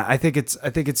even that. I think it's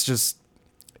just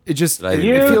it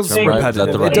feels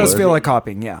repetitive. It does feel like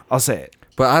copying. Yeah, I'll say it.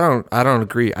 But I don't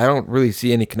agree. I don't really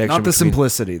see any connection. Not the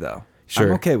simplicity though. Sure.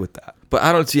 I'm okay with that. But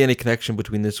I don't see any connection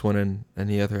between this one and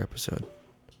any other episode.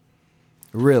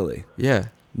 Really? Yeah.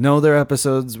 No other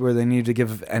episodes where they need to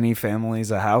give any families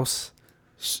a house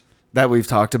that we've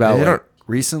talked about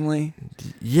recently?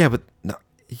 Yeah, but no.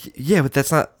 Yeah, but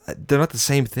they're not the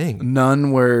same thing.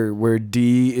 None where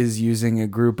Dee is using a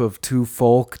group of two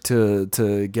folk to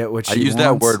get what she wants. I used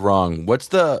that word wrong. What's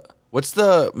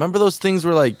the remember those things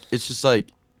where like it's just like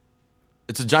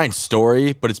it's a giant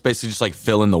story, but it's basically just like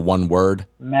fill in the one word.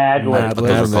 Mad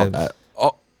Libs.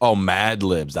 Oh, Mad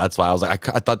Libs. That's why I was like,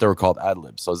 I thought they were called ad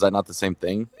libs. So is that not the same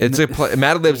thing? It's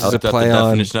Mad Libs is a play the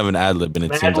on definition of an ad lib, and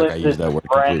it seems like I used that word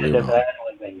completely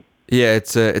wrong. Yeah,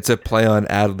 it's a play on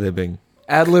ad libbing.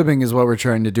 Ad libbing is what we're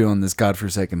trying to do on this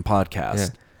godforsaken podcast. Yeah.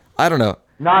 I don't know.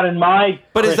 Not in my.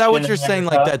 But is that what you're saying?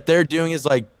 Like that they're doing is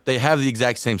like they have the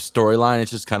exact same storyline. It's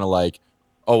just kind of like,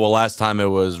 oh well, last time it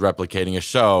was replicating a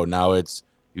show. Now it's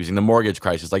using the mortgage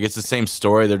crisis. Like it's the same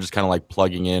story. They're just kind of like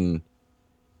plugging in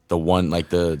the one like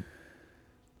the.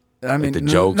 I mean, like the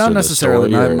jokes not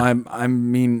necessarily. I I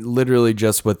mean, literally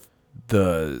just with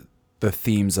the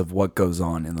themes of what goes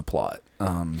on in the plot.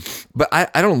 But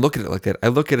I don't look at it like that. I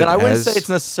look at it. I wouldn't as, say it's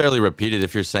necessarily repeated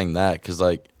if you're saying that, because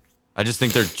like I just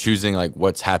think they're choosing like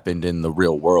what's happened in the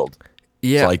real world.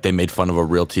 Yeah, so, like they made fun of a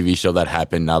real TV show that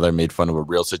happened. Now they're made fun of a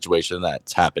real situation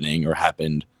that's happening or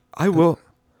happened. I will.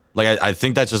 Like I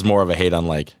think that's just more of a hate on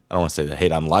like I don't want to say the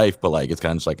hate on life, but like it's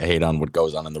kind of just like a hate on what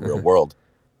goes on in the real world.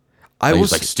 I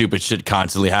was like stupid shit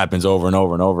constantly happens over and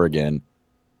over and over again.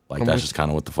 Like that's just kind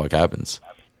of what the fuck happens.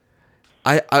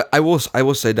 I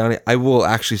will say, Donnie, I will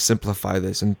actually simplify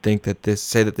this and think that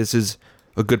this is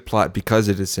a good plot because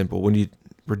it is simple. When you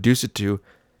reduce it to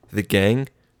the gang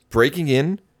breaking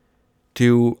in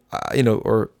to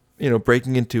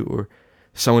breaking into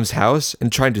someone's house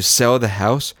and trying to sell the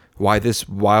house while this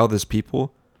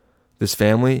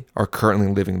family are currently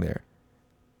living there.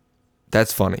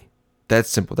 That's funny. That's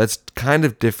simple. That's kind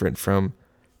of different from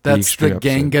that's the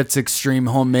gang gets extreme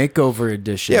home makeover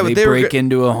edition. Yeah, they break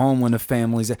into a home when a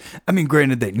family's. I mean,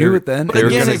 granted, they knew it then. But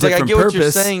again, it's like I get what you're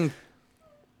saying.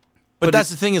 But that's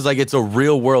the thing is like it's a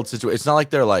real world situation. It's not like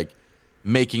they're like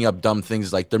making up dumb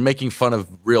things. Like they're making fun of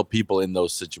real people in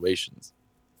those situations.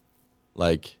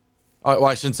 Like, well,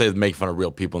 I shouldn't say make fun of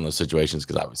real people in those situations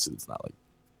because obviously it's not like.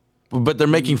 But they're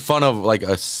making fun of like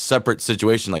a separate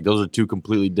situation. Like those are two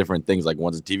completely different things. Like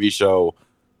one's a TV show,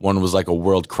 one was like a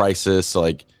world crisis. So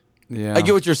like, yeah, I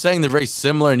get what you're saying. They're very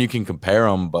similar, and you can compare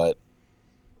them. But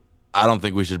I don't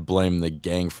think we should blame the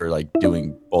gang for like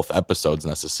doing both episodes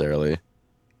necessarily.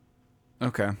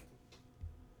 Okay.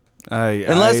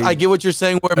 Unless I get what you're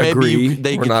saying, where maybe you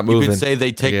could say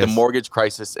they take the mortgage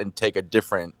crisis and take a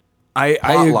different. I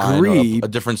agree. A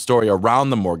different story around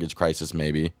the mortgage crisis,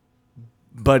 maybe.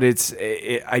 But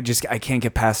I can't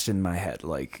get past it in my head.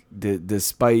 Like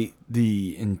despite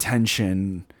the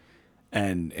intention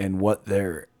and what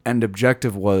their end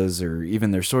objective was, or even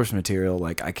their source material,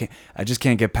 like I just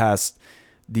can't get past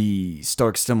the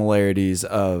stark similarities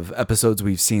of episodes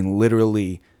we've seen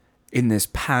literally in this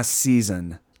past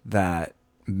season that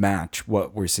match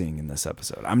what we're seeing in this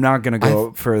episode. I'm not gonna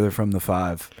go further from the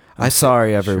 5. I'm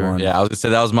sorry, everyone. Yeah, I was gonna say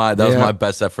that was my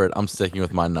best effort. I'm sticking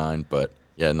with my 9, but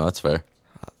yeah, no, that's fair.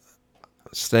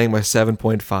 Staying my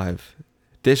 7.5.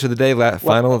 Dish of the day,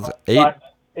 final 8.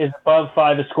 Is above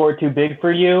 5 a score too big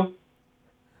for you?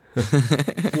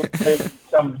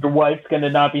 Your wife's going to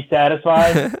not be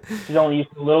satisfied. She's only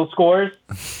used to little scores.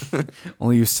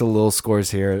 Only used to little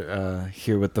scores here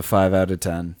with the 5 out of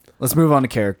 10. Let's move on to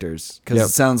characters, because it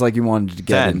sounds like you wanted to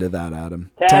get 10. into that,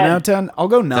 Adam. 10. 10 out of 10? I'll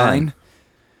go 9. 10.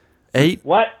 8?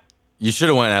 What? You should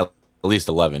have went at least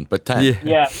 11, but 10.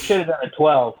 Yeah, should have done a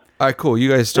 12. All right, cool. You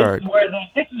guys start.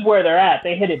 This is where they're at.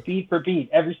 They hit it beat for beat,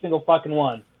 every single fucking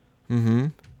one. Mm-hmm.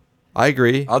 I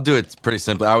agree. I'll do it pretty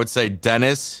simply. I would say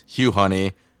Dennis, Hugh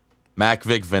Honey, Mac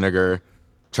Vic Vinegar,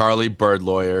 Charlie Bird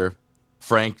Lawyer,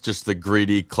 Frank just the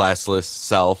greedy, classless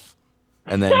self,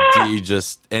 and then D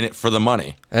just in it for the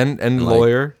money. And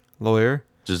like, lawyer.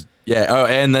 Just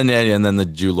and then the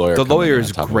Jew lawyer. The lawyer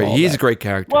is great. He's a great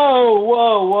character.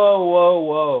 Whoa.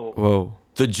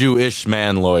 The Jewish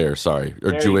man lawyer, sorry,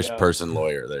 or There Jewish you go. person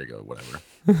lawyer. There you go. Whatever.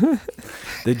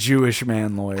 The Jewish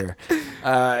man lawyer.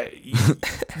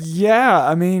 Yeah,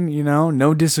 I mean,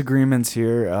 no disagreements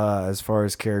here as far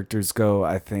as characters go.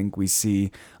 I think we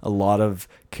see a lot of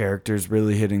characters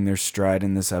really hitting their stride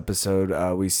in this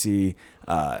episode. We see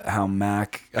how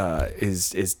Mac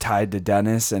is tied to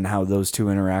Dennis and how those two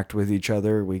interact with each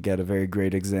other. We get a very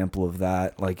great example of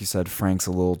that. Like you said, Frank's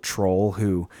a little troll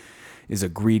who is a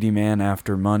greedy man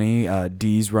after money.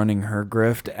 Dee's running her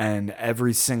grift, and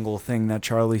every single thing that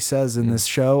Charlie says in this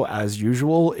show, as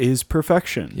usual, is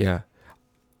perfection. Yeah.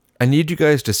 I need you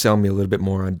guys to sell me a little bit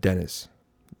more on Dennis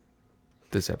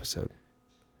this episode.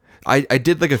 I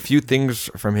did like a few things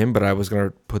from him, but I was going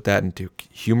to put that into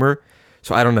humor.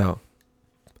 So I don't know.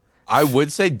 I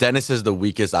would say Dennis is the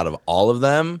weakest out of all of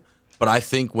them, but I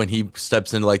think when he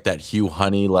steps into like that Hugh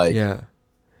Honey,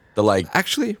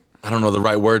 Actually, I don't know the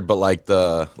right word, but like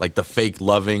the fake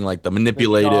loving, like the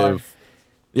manipulative,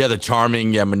 the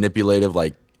charming, manipulative.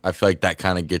 Like I feel like that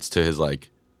kind of gets to his like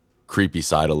creepy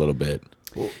side a little bit.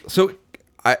 so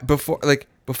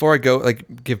before I go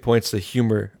give points to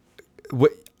humor,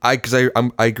 I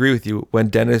agree with you when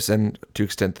Dennis and to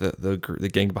extent the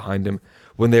gang behind him,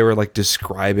 when they were like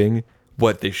describing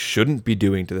what they shouldn't be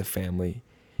doing to the family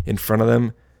in front of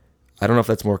them. I don't know if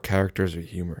that's more characters or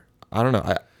humor. I don't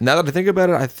know. Now that I think about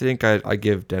it, I think I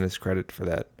give Dennis credit for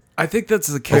that. I think that's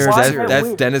the character.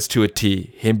 That's Dennis to a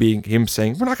T. Him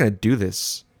saying, we're not going to do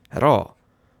this at all.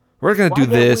 We're going to do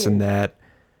this and that.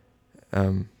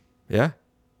 Yeah.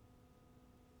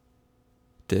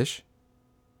 Dish.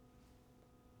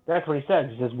 That's what he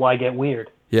said. He says, "Why get weird?"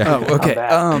 Yeah. Oh,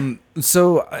 okay.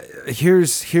 So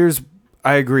here's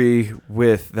I agree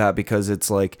with that, because it's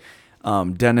like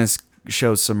Dennis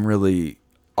shows some really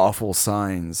awful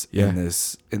signs in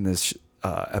this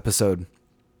episode.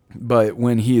 But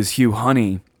when he is Hugh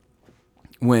Honey,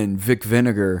 when Vic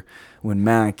Vinegar, when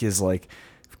Mac is like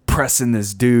pressing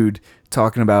this dude,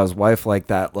 talking about his wife like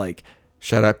that, like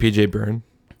shout out PJ Byrne.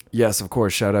 Yes, of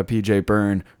course. Shout out PJ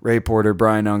Byrne, Ray Porter,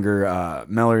 Brian Unger,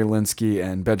 Mallory Linsky,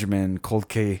 and Benjamin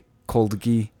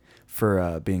Koldge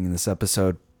for being in this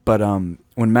episode. But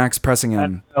when Mac's pressing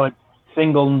him, That's a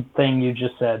single thing you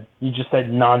just said. You just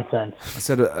said nonsense. I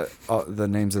said the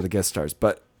names of the guest stars,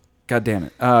 but God damn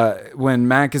it. When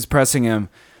Mac is pressing him,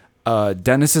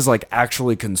 Dennis is like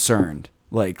actually concerned,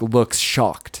 like looks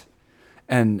shocked.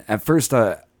 And at first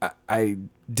I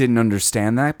didn't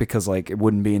understand that, because like it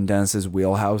wouldn't be in Dennis's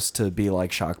wheelhouse to be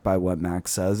like shocked by what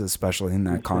Max says, especially in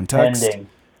that context. Pretending.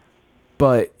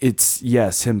 But it's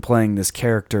him playing this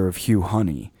character of Hugh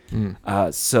Honey.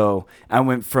 So I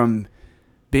went from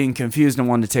being confused and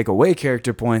wanting to take away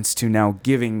character points to now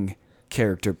giving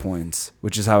character points,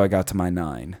 which is how I got to my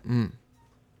 9.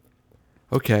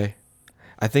 Okay.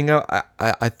 I think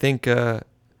I'm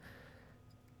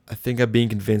being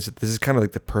convinced that this is kind of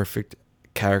like the perfect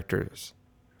characters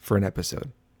for an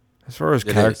episode. As far as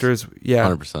characters,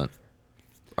 100%.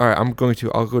 All right, I'll go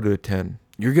to a 10.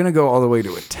 You're gonna go all the way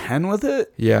to a 10 with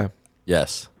it? Yeah.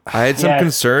 Yes. I had some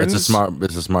concerns. It's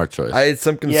a smart choice. I had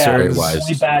some Yeah, concerns. Very wise.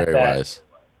 We back Very that. wise.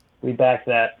 We back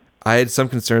that. I had some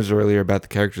concerns earlier about the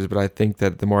characters, but I think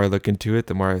that the more I look into it,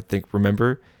 the more I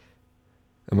remember.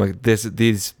 I'm like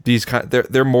these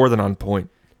they're more than on point.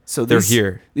 So they're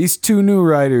here. These two new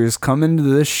writers come into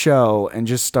this show and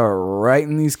just start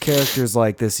writing these characters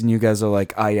like this, and you guys are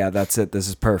like, "Ah, yeah, that's it. This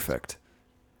is perfect."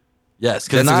 Yes,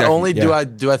 because not only do I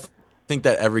think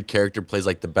that every character plays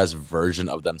like the best version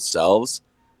of themselves,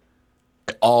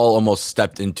 they all almost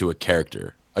stepped into a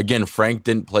character. Again, Frank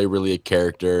didn't play really a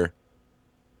character.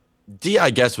 Dee, I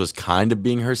guess, was kind of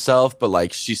being herself, but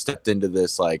like she stepped into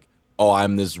this like, oh,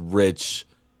 I'm this rich,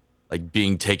 like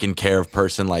being taken care of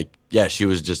person. Like, yeah, she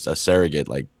was just a surrogate.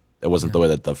 Like, it wasn't the way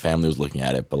that the family was looking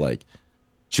at it, but like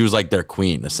she was like their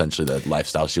queen, essentially, the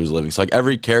lifestyle she was living. So like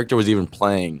every character was even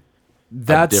playing.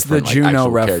 That's the Juno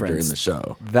reference in the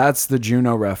show. That's the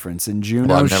Juno reference. In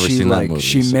Juno,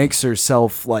 she makes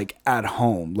herself like at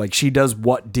home. Like she does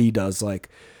what Dee does. Like,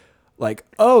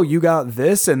 oh, you got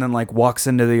this, and then like walks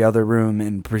into the other room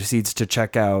and proceeds to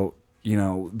check out, you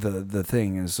know, the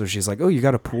thing. And so she's like, oh, you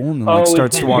got a pool, and then like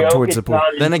starts to walk towards the pool.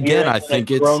 Then again, I think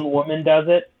a grown woman does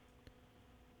it.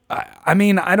 I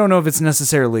mean, I don't know if it's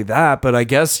necessarily that, but I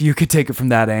guess you could take it from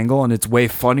that angle, and it's way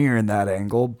funnier in that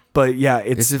angle. But yeah,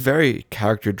 it's a very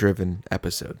character-driven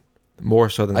episode, more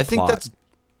so than I think that's.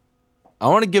 I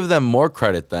want to give them more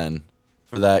credit then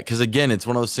for that, because again, it's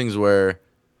one of those things where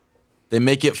they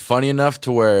make it funny enough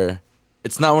to where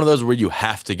it's not one of those where you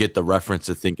have to get the reference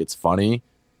to think it's funny.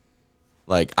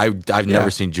 Like I've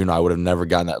never seen Juno. I would have never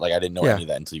gotten that. Like I didn't know any of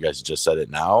that until you guys just said it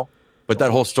now. But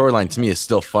that whole storyline to me is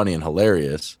still funny and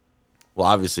hilarious. Well,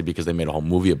 obviously because they made a whole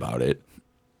movie about it.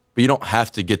 But you don't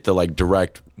have to get the like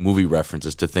direct movie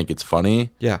references to think it's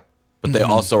funny. Yeah. But they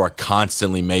also are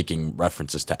constantly making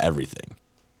references to everything.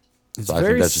 So I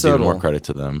think that's just even more credit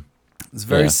to them. It's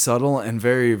very subtle and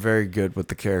very, very good with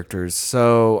the characters.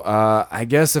 So I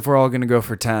guess if we're all going to go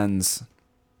for 10s,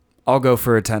 I'll go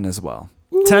for a 10 as well.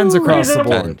 10s across the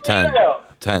board.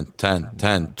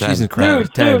 10. Cheese and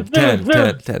crab.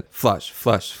 10. Flush.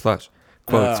 Quotes.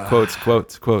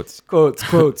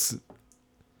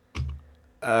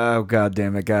 Oh, God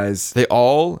damn it, guys. They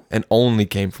all and only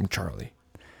came from Charlie.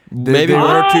 Maybe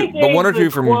one or two, but one or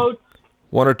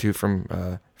two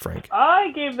from Frank.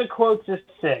 I gave the quotes a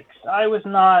 6. I was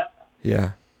not.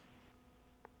 Yeah.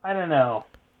 I don't know.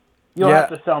 You'll have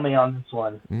to sell me on this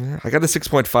one. I got a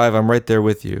 6.5. I'm right there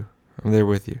with you. I'm there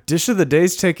with you. Dish of the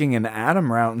Day's taking an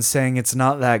Adam route and saying it's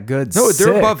not that good. No,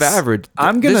 they're above average.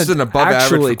 This is an above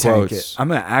average for tank quotes. it. I'm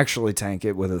gonna actually tank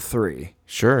it with a 3.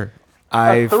 Sure.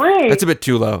 A 3? That's a bit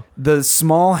too low. The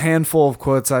small handful of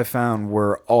quotes I found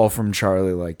were all from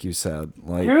Charlie, like you said.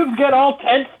 Like you get all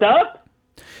tensed up.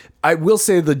 I will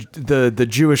say the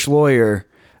Jewish lawyer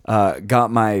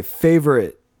got my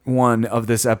favorite one of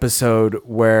this episode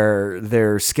where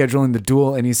they're scheduling the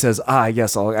duel and he says,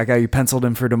 yes, I got you penciled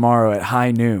in for tomorrow at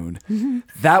high noon.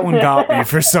 That one got me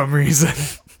for some reason.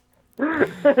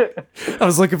 I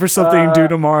was looking for something to do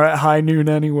tomorrow at high noon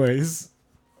anyways.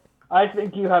 I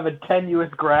think you have a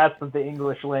tenuous grasp of the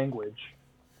English language.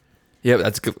 Yeah,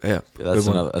 that's good. Yeah, that's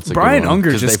good another. That's a Brian good one,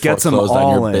 Unger just gets them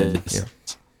all in. Yeah.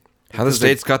 How the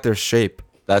states got their shape.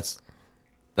 That's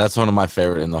one of my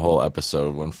favorite in the whole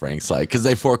episode when Frank's like, because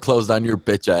they foreclosed on your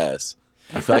bitch ass.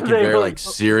 I feel like it's very like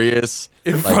serious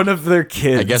in front of their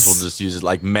kids. I guess we'll just use it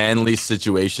like manly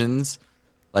situations.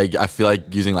 Like I feel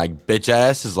like using like bitch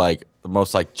ass is like the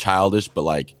most like childish but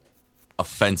like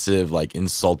offensive, like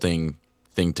insulting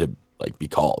thing to like be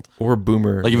called. Or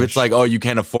boomer. Like if it's like, oh, you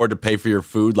can't afford to pay for your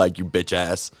food, like you bitch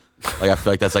ass. Like I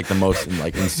feel like that's like the most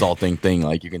like insulting thing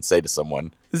like you can say to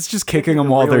someone. It's just kicking them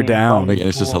while they're down. Like, and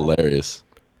it's just hilarious.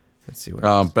 Let's see what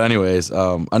but anyways,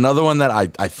 another one that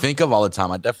I think of all the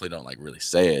time, I definitely don't like really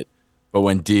say it, but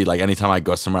when Dee, like anytime I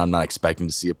go somewhere I'm not expecting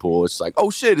to see a pool, it's like, oh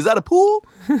shit, is that a pool?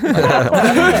 Like,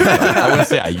 I wouldn't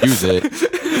say I use it. It's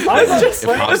just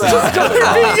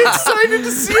being excited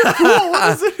to see a pool.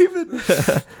 What does it even?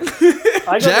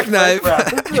 Jackknife.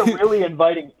 This is a really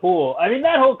inviting pool. I mean,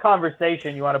 that whole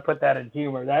conversation, you want to put that in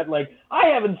humor. That like, I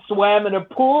haven't swam in a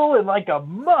pool in like a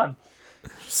month.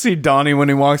 See Donnie when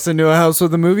he walks into a house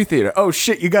with a movie theater. Oh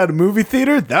shit, you got a movie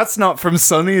theater? That's not from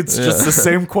Sunny. It's just the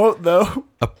same quote though.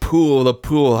 A pool.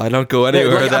 I don't go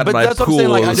anywhere without my that's pools.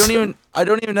 What I'm saying. Like, I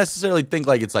don't even necessarily think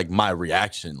like it's like my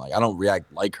reaction. Like I don't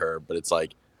react like her, but it's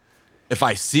like if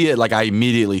I see it, like I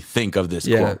immediately think of this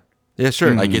quote. Yeah,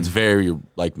 sure. Like it's very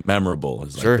like memorable.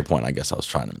 Is like the point I guess I was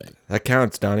trying to make. That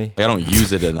counts, Donnie. Like, I don't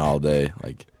use it in all day.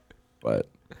 Like, but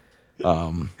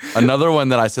another one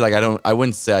that I say like I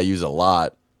wouldn't say I use a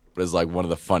lot. But it's like one of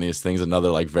the funniest things.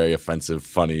 Another like very offensive,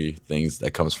 funny things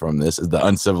that comes from this is the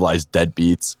uncivilized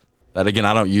deadbeats. That again,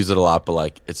 I don't use it a lot, but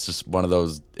like it's just one of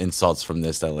those insults from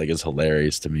this that like is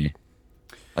hilarious to me.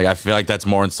 Like I feel like that's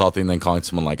more insulting than calling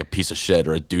someone like a piece of shit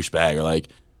or a douchebag or like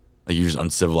you just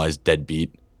uncivilized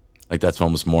deadbeat. Like that's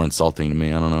almost more insulting to me.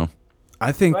 I don't know.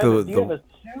 I think do you have a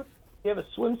suit? Do you have a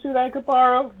swimsuit I could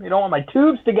borrow? You don't want my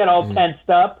tubes to get all tensed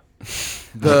up.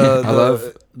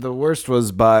 The worst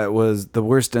the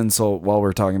worst insult while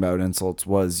we're talking about insults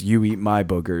was you eat my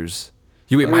boogers.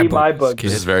 You eat my boogers.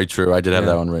 This is very true. I did have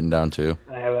that one written down too.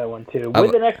 I have that one too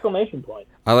with an exclamation point.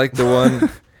 I like the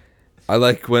one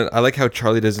I like how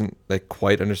Charlie doesn't like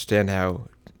quite understand how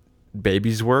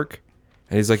babies work,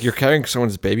 and he's like, "You're carrying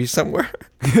someone's baby somewhere."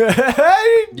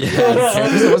 I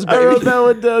wrote that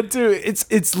one down too.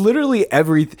 It's literally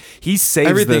everything. He saves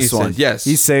Everything this he one. says, yes.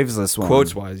 He saves this one.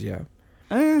 Quotes wise, yeah.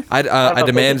 Eh. I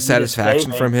demand he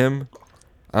satisfaction did say, from him.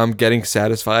 I'm getting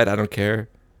satisfied. I don't care.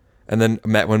 And then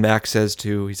when Max says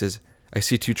he says, "I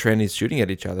see two trannies shooting at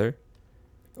each other,"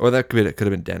 or that could have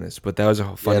been Dennis, but that was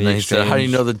a funny. And then he said, exchange. "How do you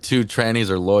know the two trannies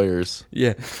are lawyers?"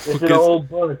 Yeah, It's an old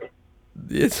book.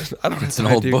 It's an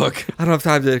old book. I don't have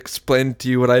time to explain to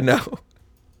you what I know.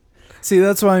 See,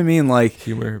 that's what I mean. Like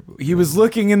Humor. he was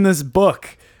looking in this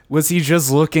book. Was he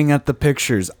just looking at the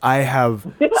pictures? I have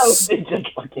Just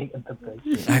looking at the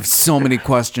picture. I have so many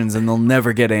questions, and they'll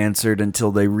never get answered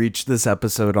until they reach this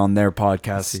episode on their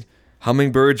podcast.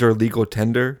 Hummingbirds are legal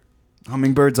tender.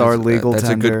 Hummingbirds are legal That's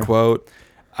tender. a good quote.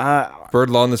 Uh, Bird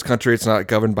law in this country, it's not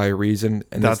governed by reason,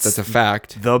 and that's a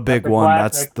fact. The big That's a one.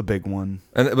 classic. That's the big one.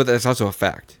 But that's also a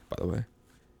fact, by the way.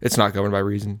 It's not governed by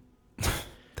reason,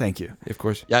 Thank you. of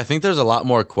course. Yeah, I think there's a lot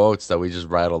more quotes that we just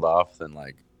rattled off than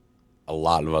like a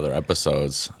lot of other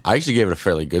episodes. I actually gave it a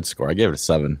fairly good score. I gave it a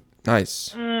 7.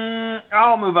 Nice.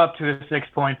 I'll move up to a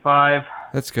 6.5.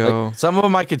 Let's go. Like, some of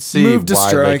them I could see Move to why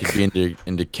strike. they could be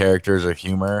into characters or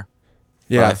humor.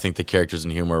 Yeah. But I think the characters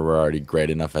and humor were already great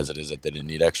enough as it is that they didn't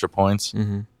need extra points.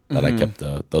 That I kept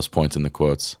those points in the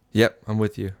quotes. Yep, I'm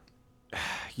with you.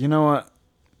 You know what?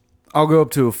 I'll go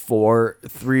up to a 4.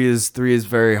 3 is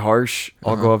very harsh.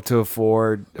 I'll go up to a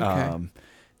 4. I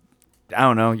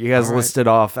don't know. You guys All right. listed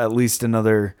off at least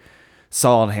another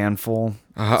solid handful.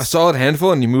 A solid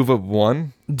handful, and you move up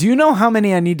 1. Do you know how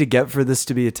many I need to get for this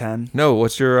to be a 10? No,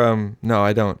 what's your No,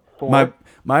 I don't.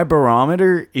 My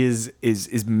barometer is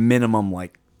minimum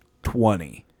like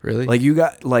 20. Really? Like you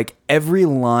got like every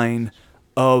line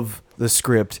of the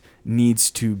script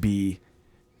needs to be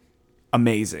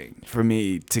amazing for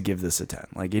me to give this a 10.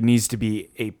 Like it needs to be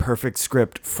a perfect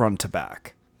script front to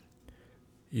back.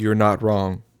 You're not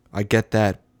wrong. I get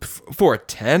that. For a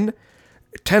 10,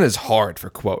 10 is hard for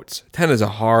quotes. 10 is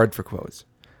hard for quotes.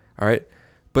 All right,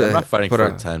 but I'm not fighting but, for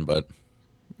a 10, but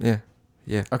Yeah,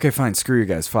 yeah. Okay, fine. Screw you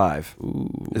guys. 5.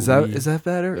 Is that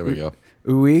better? there we go.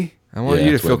 Ooh-wee? I want Yeah, you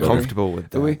to it's way feel better. comfortable with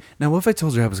that. Ooh-wee? Now, what if I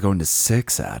told you I was going to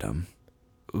 6, Adam?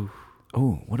 Ooh,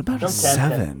 what about a Don't tempt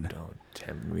 7? Don't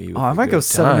tempt me. Oh, I might go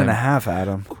 7.5,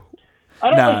 Adam. I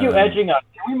don't Nah. think you edging up.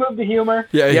 Can we move to humor?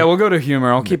 Yeah, we'll go to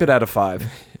humor. I'll keep it at a 5.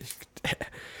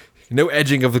 No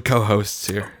edging of the co-hosts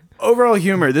here. Overall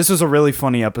humor. This was a really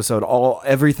funny episode.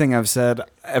 Everything I've said,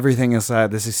 everything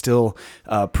aside, this is still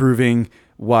proving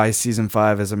why season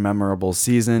 5 is a memorable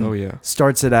season. Oh, yeah.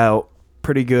 Starts it out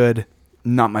pretty good.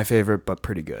 Not my favorite, but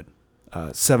pretty good.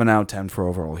 7 out of 10 for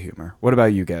overall humor. What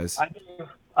about you guys?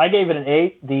 I gave it an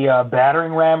 8. The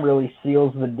battering ram really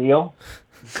seals the deal.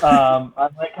 I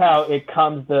like how it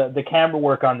comes. The camera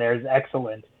work on there is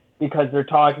excellent because they're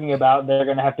talking about they're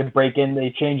going to have to break in. They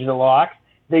change the locks.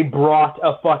 They brought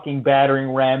a fucking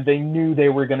battering ram. They knew they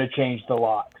were going to change the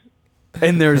locks.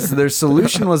 And their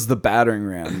solution was the battering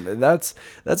ram. That's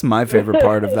my favorite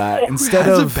part of that. Instead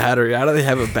Has of a battery. How do they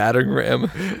have a battering ram?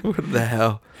 What the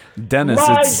hell? Dennis,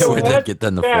 My it's door. Where'd they get that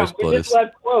in the Damn, first we just place?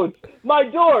 left quotes. My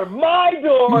door, My-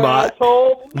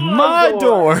 asshole. my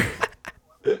door.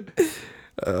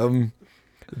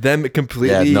 Them completely.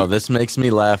 Yeah, no, this makes me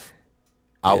laugh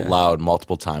out Yeah. loud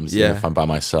multiple times, even Yeah. if I'm by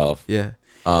myself. Yeah.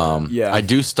 Yeah. I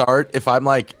do start if I'm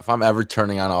ever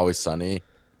turning on Always Sunny,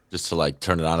 just to like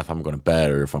turn it on if I'm going to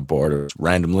bed or if I'm bored or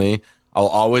randomly. I'll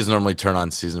always normally turn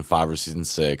on season 5 or season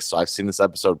 6. So I've seen this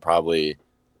episode probably,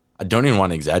 I don't even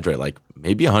want to exaggerate, like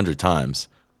maybe 100 times.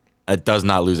 It does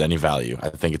not lose any value. I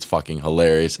think it's fucking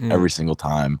hilarious every single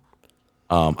time.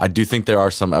 I do think there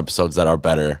are some episodes that are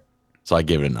better, so I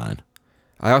give it a 9.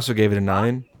 I also gave it a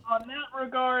 9. On that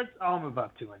regards, I'll move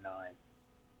up to a 9.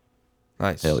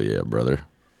 Nice. Hell yeah, brother.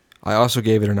 I also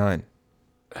gave it a 9.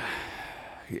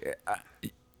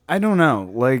 I don't know.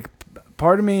 Like,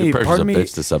 part of me, Your pressure's a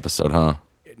bitch this episode, huh?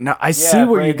 No, I see what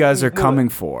you Brandon, guys you are do it. coming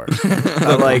for.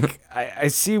 Like, I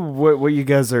see what you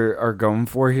guys are going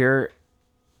for here.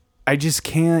 I just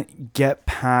can't get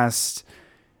past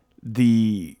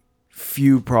the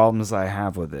few problems I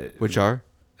have with it. Which are?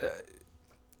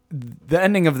 The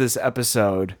ending of this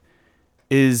episode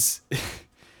is,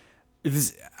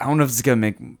 I don't know if it's gonna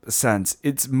make sense.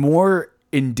 It's more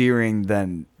endearing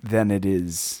than it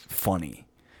is funny.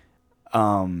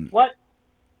 What?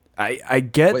 I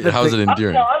get Wait, that how's it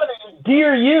endearing? I'm gonna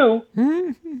endear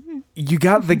you. you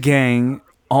got the gang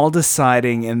all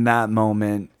deciding in that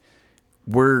moment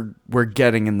we're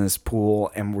getting in this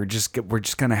pool and we're just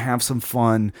gonna have some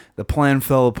fun. The plan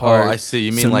fell apart. Oh, I see.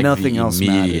 You mean so like nothing the else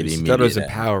immediate. matters. That was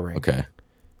empowering. Okay.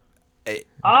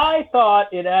 I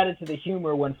thought it added to the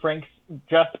humor when Frank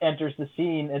just enters the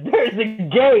scene and there's a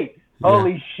gate.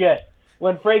 Holy shit.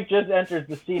 When Frank just enters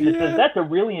the scene, it says, that's a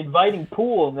really inviting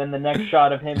pool. And then the next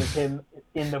shot of him is him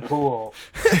in the pool.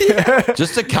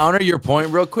 Just to counter your point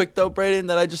real quick, though, Brayden,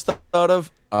 that I just thought of,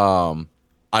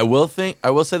 I will say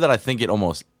that I think it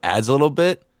almost adds a little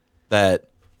bit that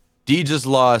D just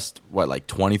lost, like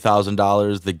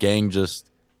 $20,000. The gang just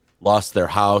lost their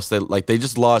house. They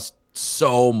just lost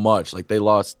so much. Like, they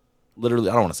lost literally,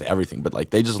 I don't want to say everything, but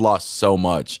like they just lost so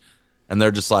much. And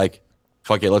they're just like,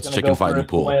 fuck it, let's chicken fight in the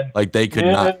pool. Like, they could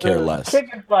not care less.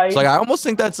 Chicken fight. So, like, I almost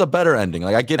think that's a better ending.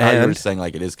 Like, I get how you're saying,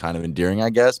 like, it is kind of endearing,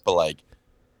 I guess, but, like,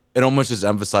 it almost just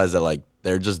emphasized that, like,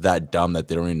 they're just that dumb that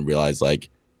they don't even realize, like,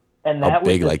 and how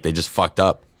big, like, they just fucked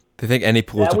up. They think any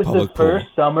pool is a public pool. That was the first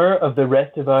summer of the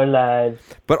rest of our lives.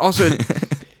 But also,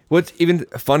 what's even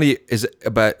funny is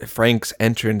about Frank's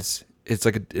entrance, it's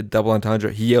like a double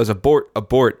entendre. He yells, abort,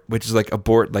 abort, which is like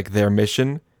abort, like their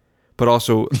mission. But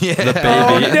also the baby.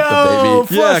 Oh, no! The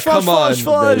baby. Yeah, Flush, come on.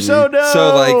 flush. Oh,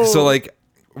 no! So like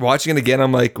watching it again,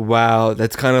 I'm like, wow,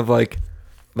 that's kind of like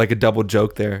a double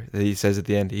joke there that he says at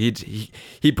the end.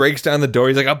 He breaks down the door.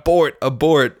 He's like, abort,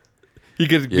 abort. He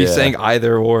could be saying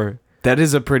either or. That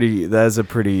is a pretty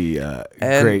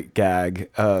great gag.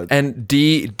 And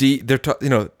D, they're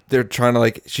trying to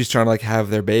like, she's trying to like have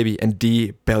their baby, and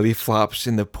D belly flops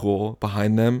in the pool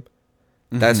behind them.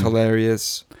 That's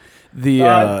hilarious.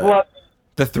 The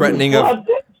threatening of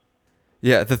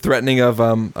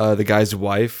the guy's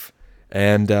wife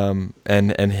and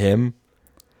him,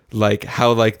 like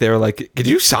how like they're like, could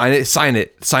you sign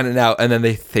it now, and then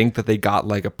they think that they got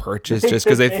like a purchase just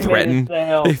because they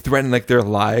threaten like their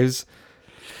lives.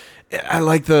 I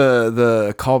like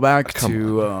the callback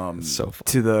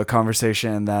to the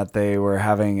conversation that they were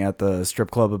having at the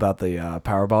strip club about the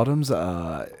power bottoms.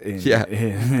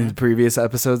 In previous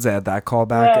episodes, they had that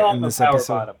callback in this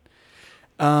episode.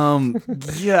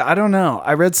 I don't know.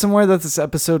 I read somewhere that this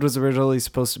episode was originally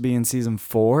supposed to be in season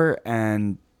 4,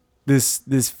 and this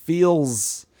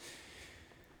feels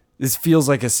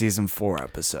like a season 4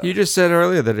 episode. You just said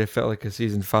earlier that it felt like a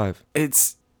season 5.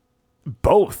 It's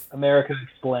both. America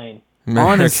Explained.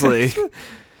 Honestly,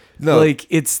 no, like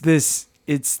it's this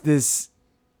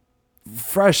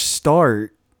fresh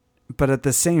start, but at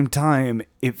the same time,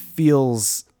 it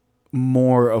feels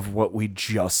more of what we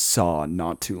just saw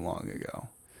not too long ago.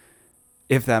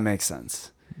 If that makes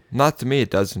sense. Not to me,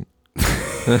 it doesn't.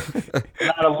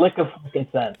 Not a lick of fucking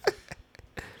sense.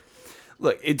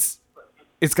 Look, it's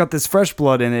got this fresh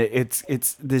blood in it.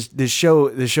 It's this show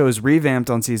is revamped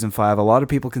on season 5. A lot of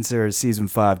people consider season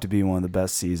 5 to be one of the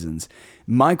best seasons.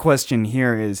 My question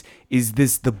here is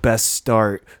this the best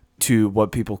start to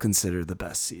what people consider the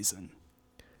best season?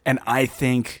 And I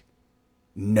think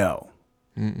no.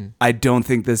 Mm-mm. I don't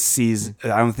think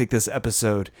this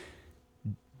episode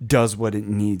does what it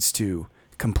needs to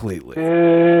completely.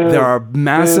 There are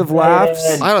massive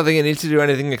laughs. I don't think it needs to do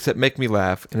anything except make me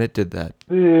laugh, and it did that.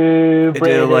 It did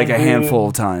it like a handful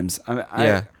of times.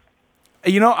 Yeah.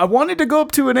 I wanted to go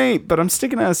up to an 8, but I'm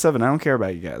sticking at a 7. I don't care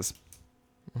about you guys.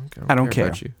 I don't care.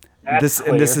 About you. This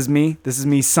is me. This is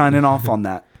me signing off on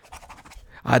that.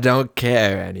 I don't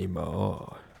care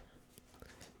anymore.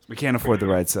 We can't afford the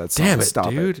rights to that song. Damn it, Stop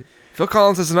dude. it. Phil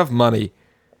Collins has enough money.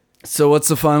 So what's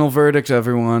the final verdict,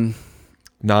 everyone?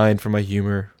 9 for my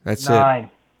humor. That's 9. it.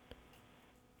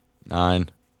 9.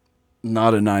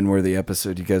 Not a 9-worthy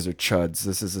episode. You guys are chuds.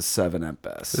 This is a 7 at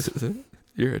best.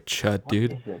 You're a chud,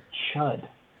 dude. What is a chud?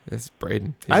 It's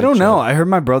Brayden. I don't know. I heard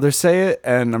my brother say it,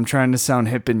 and I'm trying to sound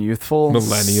hip and youthful.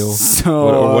 Millennial.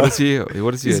 So what is he?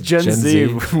 What is he? He's Gen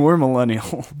Z. We're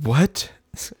millennial. What?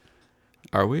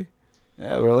 Are we?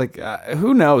 Yeah, we're like,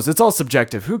 who knows? It's all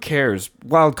subjective. Who cares?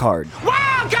 Wild card.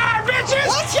 Wild card,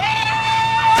 bitches!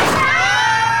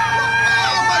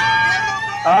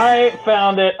 I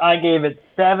found it. I gave it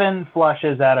 7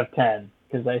 flushes out of 10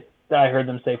 because I heard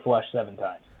them say flush 7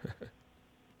 times.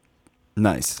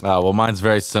 Nice. Well, mine's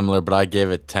very similar, but I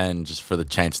gave it 10 just for the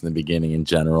chants in the beginning in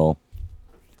general.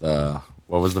 What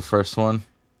was the first one?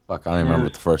 Fuck, I don't even remember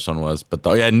what the first one was. But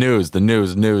the news, and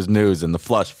the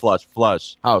flush,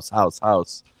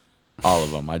 house. All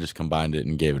of them. I just combined it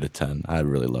and gave it a 10. I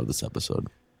really love this episode.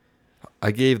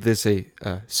 I gave this a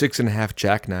 6.5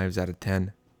 jackknives out of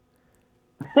 10.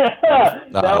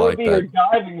 That would be your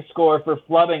diving score for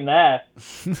flubbing that.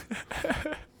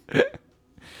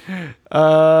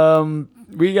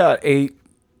 We got 8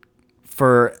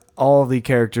 for all the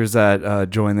characters that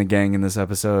join the gang in this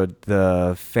episode,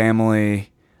 the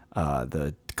family,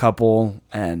 the couple,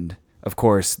 and of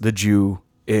course the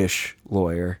Jew-ish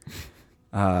lawyer.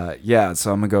 So I'm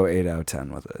gonna go 8 out of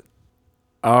 10 with it.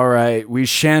 All right, we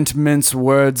shan't mince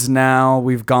words now.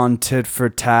 We've gone tit for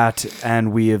tat,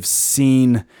 and we have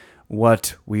seen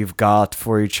what we've got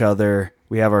for each other.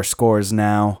 We have our scores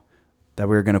now that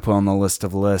we're going to put on the list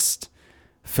of lists.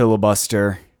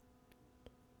 Filibuster.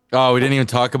 Oh, we didn't even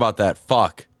talk about that.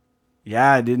 Fuck.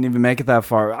 Yeah, I didn't even make it that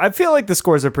far. I feel like the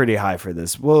scores are pretty high for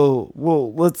this.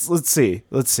 Let's see.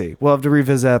 We'll have to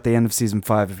revisit at the end of season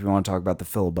 5 if you want to talk about the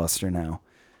filibuster now.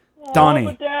 Donnie.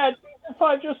 But Dad, season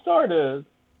 5 just started.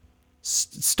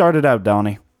 Start it out,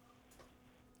 Donnie.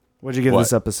 What'd you give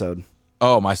this episode?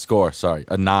 Oh, my score. Sorry.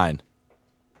 A 9.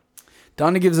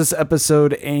 Donnie gives this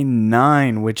episode a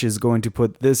 9, which is going to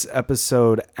put this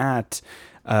episode at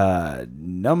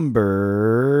number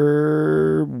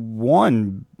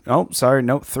 1. Oh, sorry.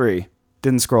 Nope, 3.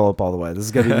 Didn't scroll up all the way. This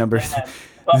is going to be number...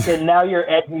 Fucking now you're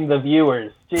edging the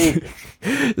viewers. Jeez.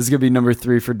 This is going to be number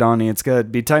 3 for Donnie. It's going to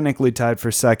be technically tied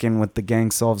for second with The Gang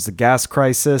Solves the Gas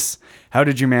Crisis. How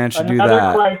did you manage to do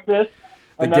that?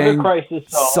 Another crisis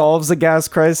solves a gas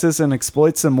crisis and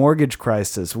exploits a mortgage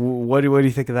crisis. What do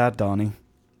you think of that, Donnie?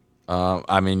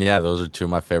 Those are 2 of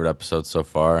my favorite episodes so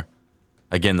far.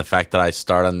 Again, the fact that I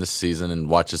start on this season and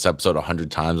watch this episode 100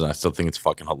 times and I still think it's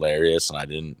fucking hilarious and I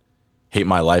didn't hate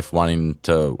my life wanting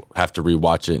to have to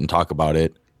rewatch it and talk about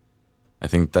it. I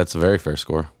think that's a very fair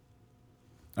score.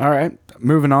 All right.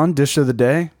 Moving on. Dish of the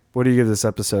day. What do you give this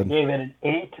episode? I gave it an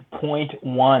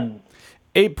 8.1.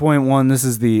 8.1. This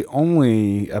is the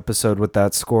only episode with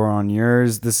that score on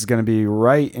yours. This is going to be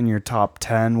right in your top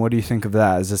 10. What do you think of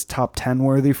that? Is this top 10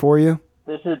 worthy for you?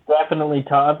 This is definitely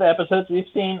top episodes we've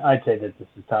seen. I'd say that this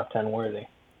is top 10 worthy.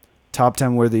 Top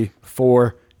 10 worthy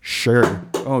for sure.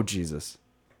 Oh, Jesus.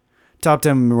 Top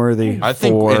 10 worthy. I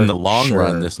think in the long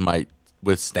run, this might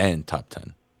withstand top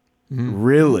 10.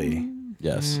 Really?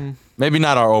 Yes. Maybe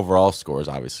not our overall scores,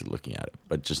 obviously, looking at it,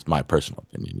 but just my personal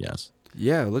opinion, yes.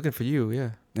 Yeah, looking for you,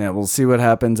 yeah. Yeah, we'll see what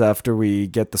happens after we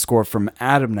get the score from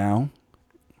Adam now.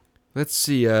 Let's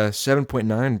see,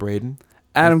 7.9, Braden.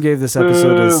 Adam gave this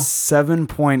episode a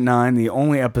 7.9, the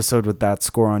only episode with that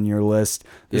score on your list.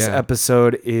 This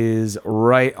episode is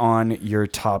right on your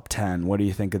top 10. What do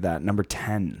you think of that? Number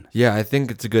 10. Yeah, I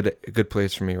think it's a good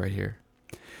place for me right here.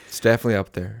 It's definitely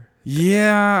up there.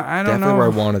 Yeah, I don't know. Definitely where I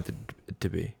wanted it to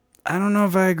be. I don't know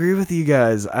if I agree with you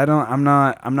guys. I'm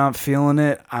not feeling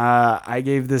it. I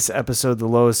gave this episode the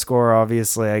lowest score.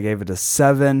 Obviously, I gave it a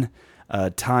 7,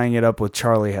 tying it up with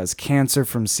Charlie Has Cancer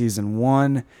from season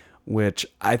 1, which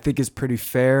I think is pretty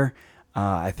fair.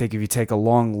 I think if you take a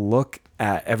long look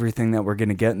at everything that we're going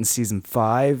to get in season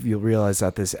 5, you'll realize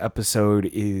that this episode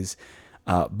is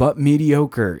but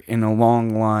mediocre in a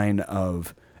long line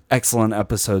of excellent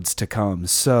episodes to come.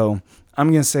 So I'm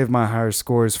going to save my higher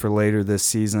scores for later this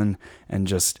season and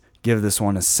just give this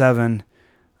one a 7.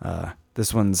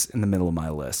 This one's in the middle of my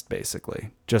list,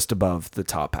 basically, just above the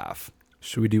top half.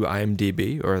 Should we do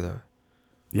IMDb or the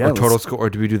total score, or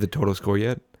do we do the total score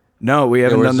yet? No, we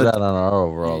haven't done that on our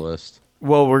overall list.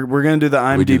 Well, we're gonna do the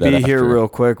IMDb here real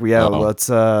quick. Let's.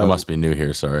 I must be new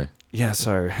here. Sorry. Yeah,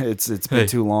 sorry. It's been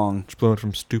too long. It's blown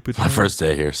from stupid. My first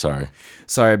day here. Sorry.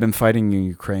 Sorry, I've been fighting in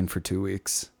Ukraine for 2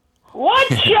 weeks.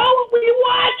 What show are we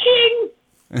watching?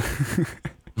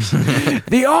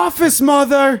 The Office,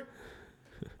 mother.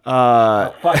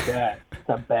 Fuck that. It's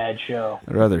a bad show.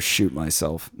 I'd rather shoot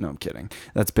myself. No, I'm kidding.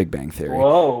 That's Big Bang Theory.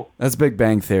 Whoa. That's Big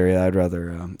Bang Theory. I'd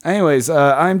rather. Anyways,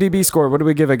 IMDb score. What do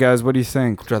we give it, guys? What do you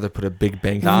think? I'd rather put a Big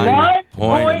Bang Theory.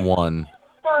 9.1.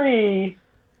 3.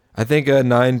 I think a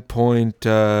 9 point.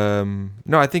 No,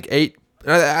 I think 8.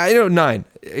 I know 9.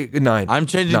 9. I'm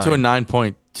changing to a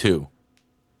 9.2.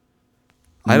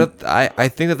 I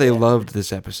think that they loved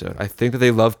this episode. I think that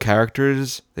they loved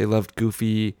characters. They loved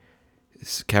goofy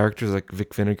characters like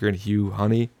Vic Vinegar and Hugh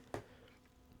Honey.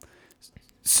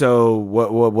 So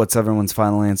what's everyone's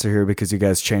final answer here? Because you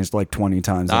guys changed like 20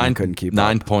 times and I couldn't keep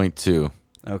 9.2.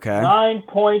 Okay.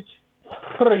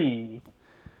 9.3.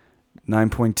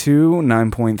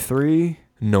 9.2, 9.3.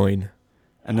 9.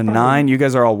 And a 9. You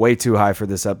guys are all way too high for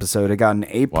this episode. It got an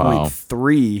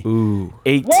 8.3. Ooh.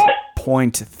 8.3,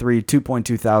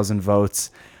 2.2 thousand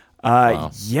votes.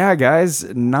 Yeah, guys,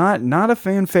 not a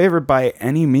fan favorite by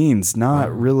any means.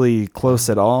 Not really close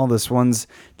at all. This one's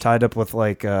tied up with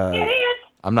like.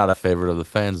 I'm not a favorite of the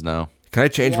fans now. Can I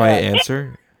change my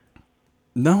answer?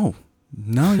 No,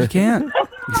 you can't.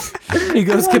 He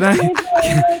goes, can I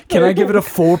give it a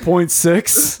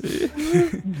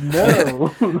 4.6?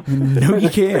 No. No, you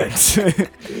can't.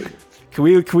 Can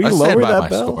we I stand lower by that my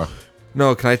bell? score.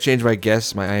 No, can I change my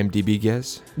guess? My IMDb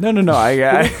guess? No.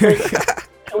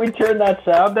 Can we turn that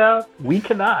sound down? We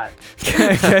cannot.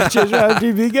 Can I change my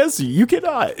IMDb guess? You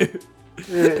cannot.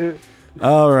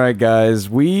 All right, guys.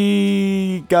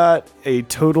 We got a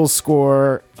total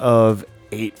score of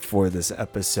 8 for this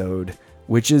episode,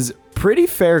 which is pretty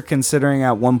fair considering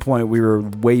at one point we were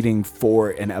waiting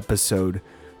for an episode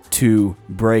to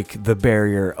break the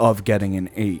barrier of getting an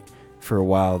 8 for a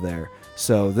while there.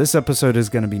 So this episode is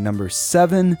going to be number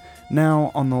 7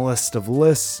 now on the list of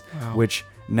lists, which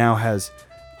now has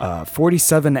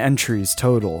 47 entries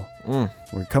total.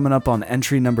 We're coming up on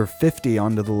entry number 50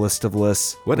 onto the list of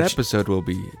lists. What episode will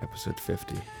be episode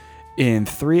 50? In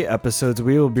 3 episodes,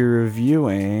 we will be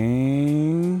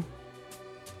reviewing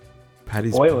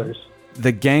Patty's Spoilers.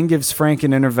 The Gang Gives Frank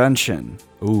an Intervention.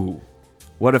 Ooh,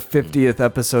 What a 50th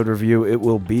episode review it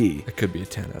will be. that could be a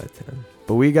 10 out of 10.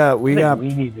 But we got We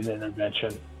need an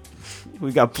intervention.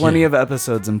 we got plenty of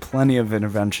episodes and plenty of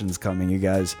interventions coming, you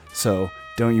guys. So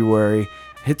don't you worry.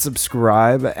 Hit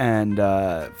subscribe and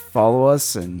follow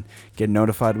us and get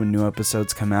notified when new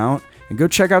episodes come out. And go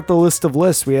check out the list of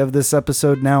lists. We have this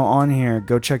episode now on here.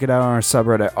 Go check it out on our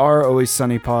subreddit, our Always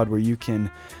Sunny Pod, where you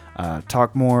can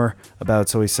talk more about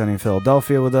It's Always Sunny in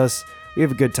Philadelphia with us. We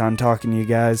have a good time talking to you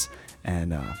guys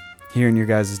and hearing your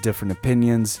guys' different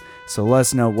opinions. So let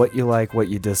us know what you like, what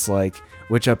you dislike.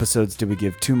 Which episodes did we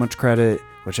give too much credit?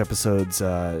 Which episodes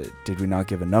did we not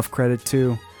give enough credit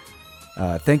to?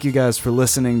 Thank you guys for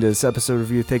listening to this episode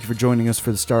review. Thank you for joining us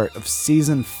for the start of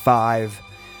Season 5.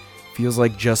 Feels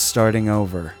like just starting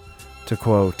over, to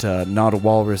quote Not a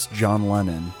Walrus John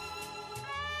Lennon.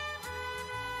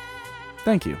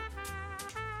 Thank you.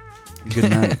 Good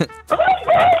night.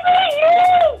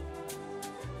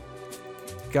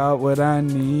 Got what I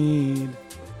need.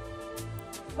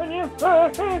 When you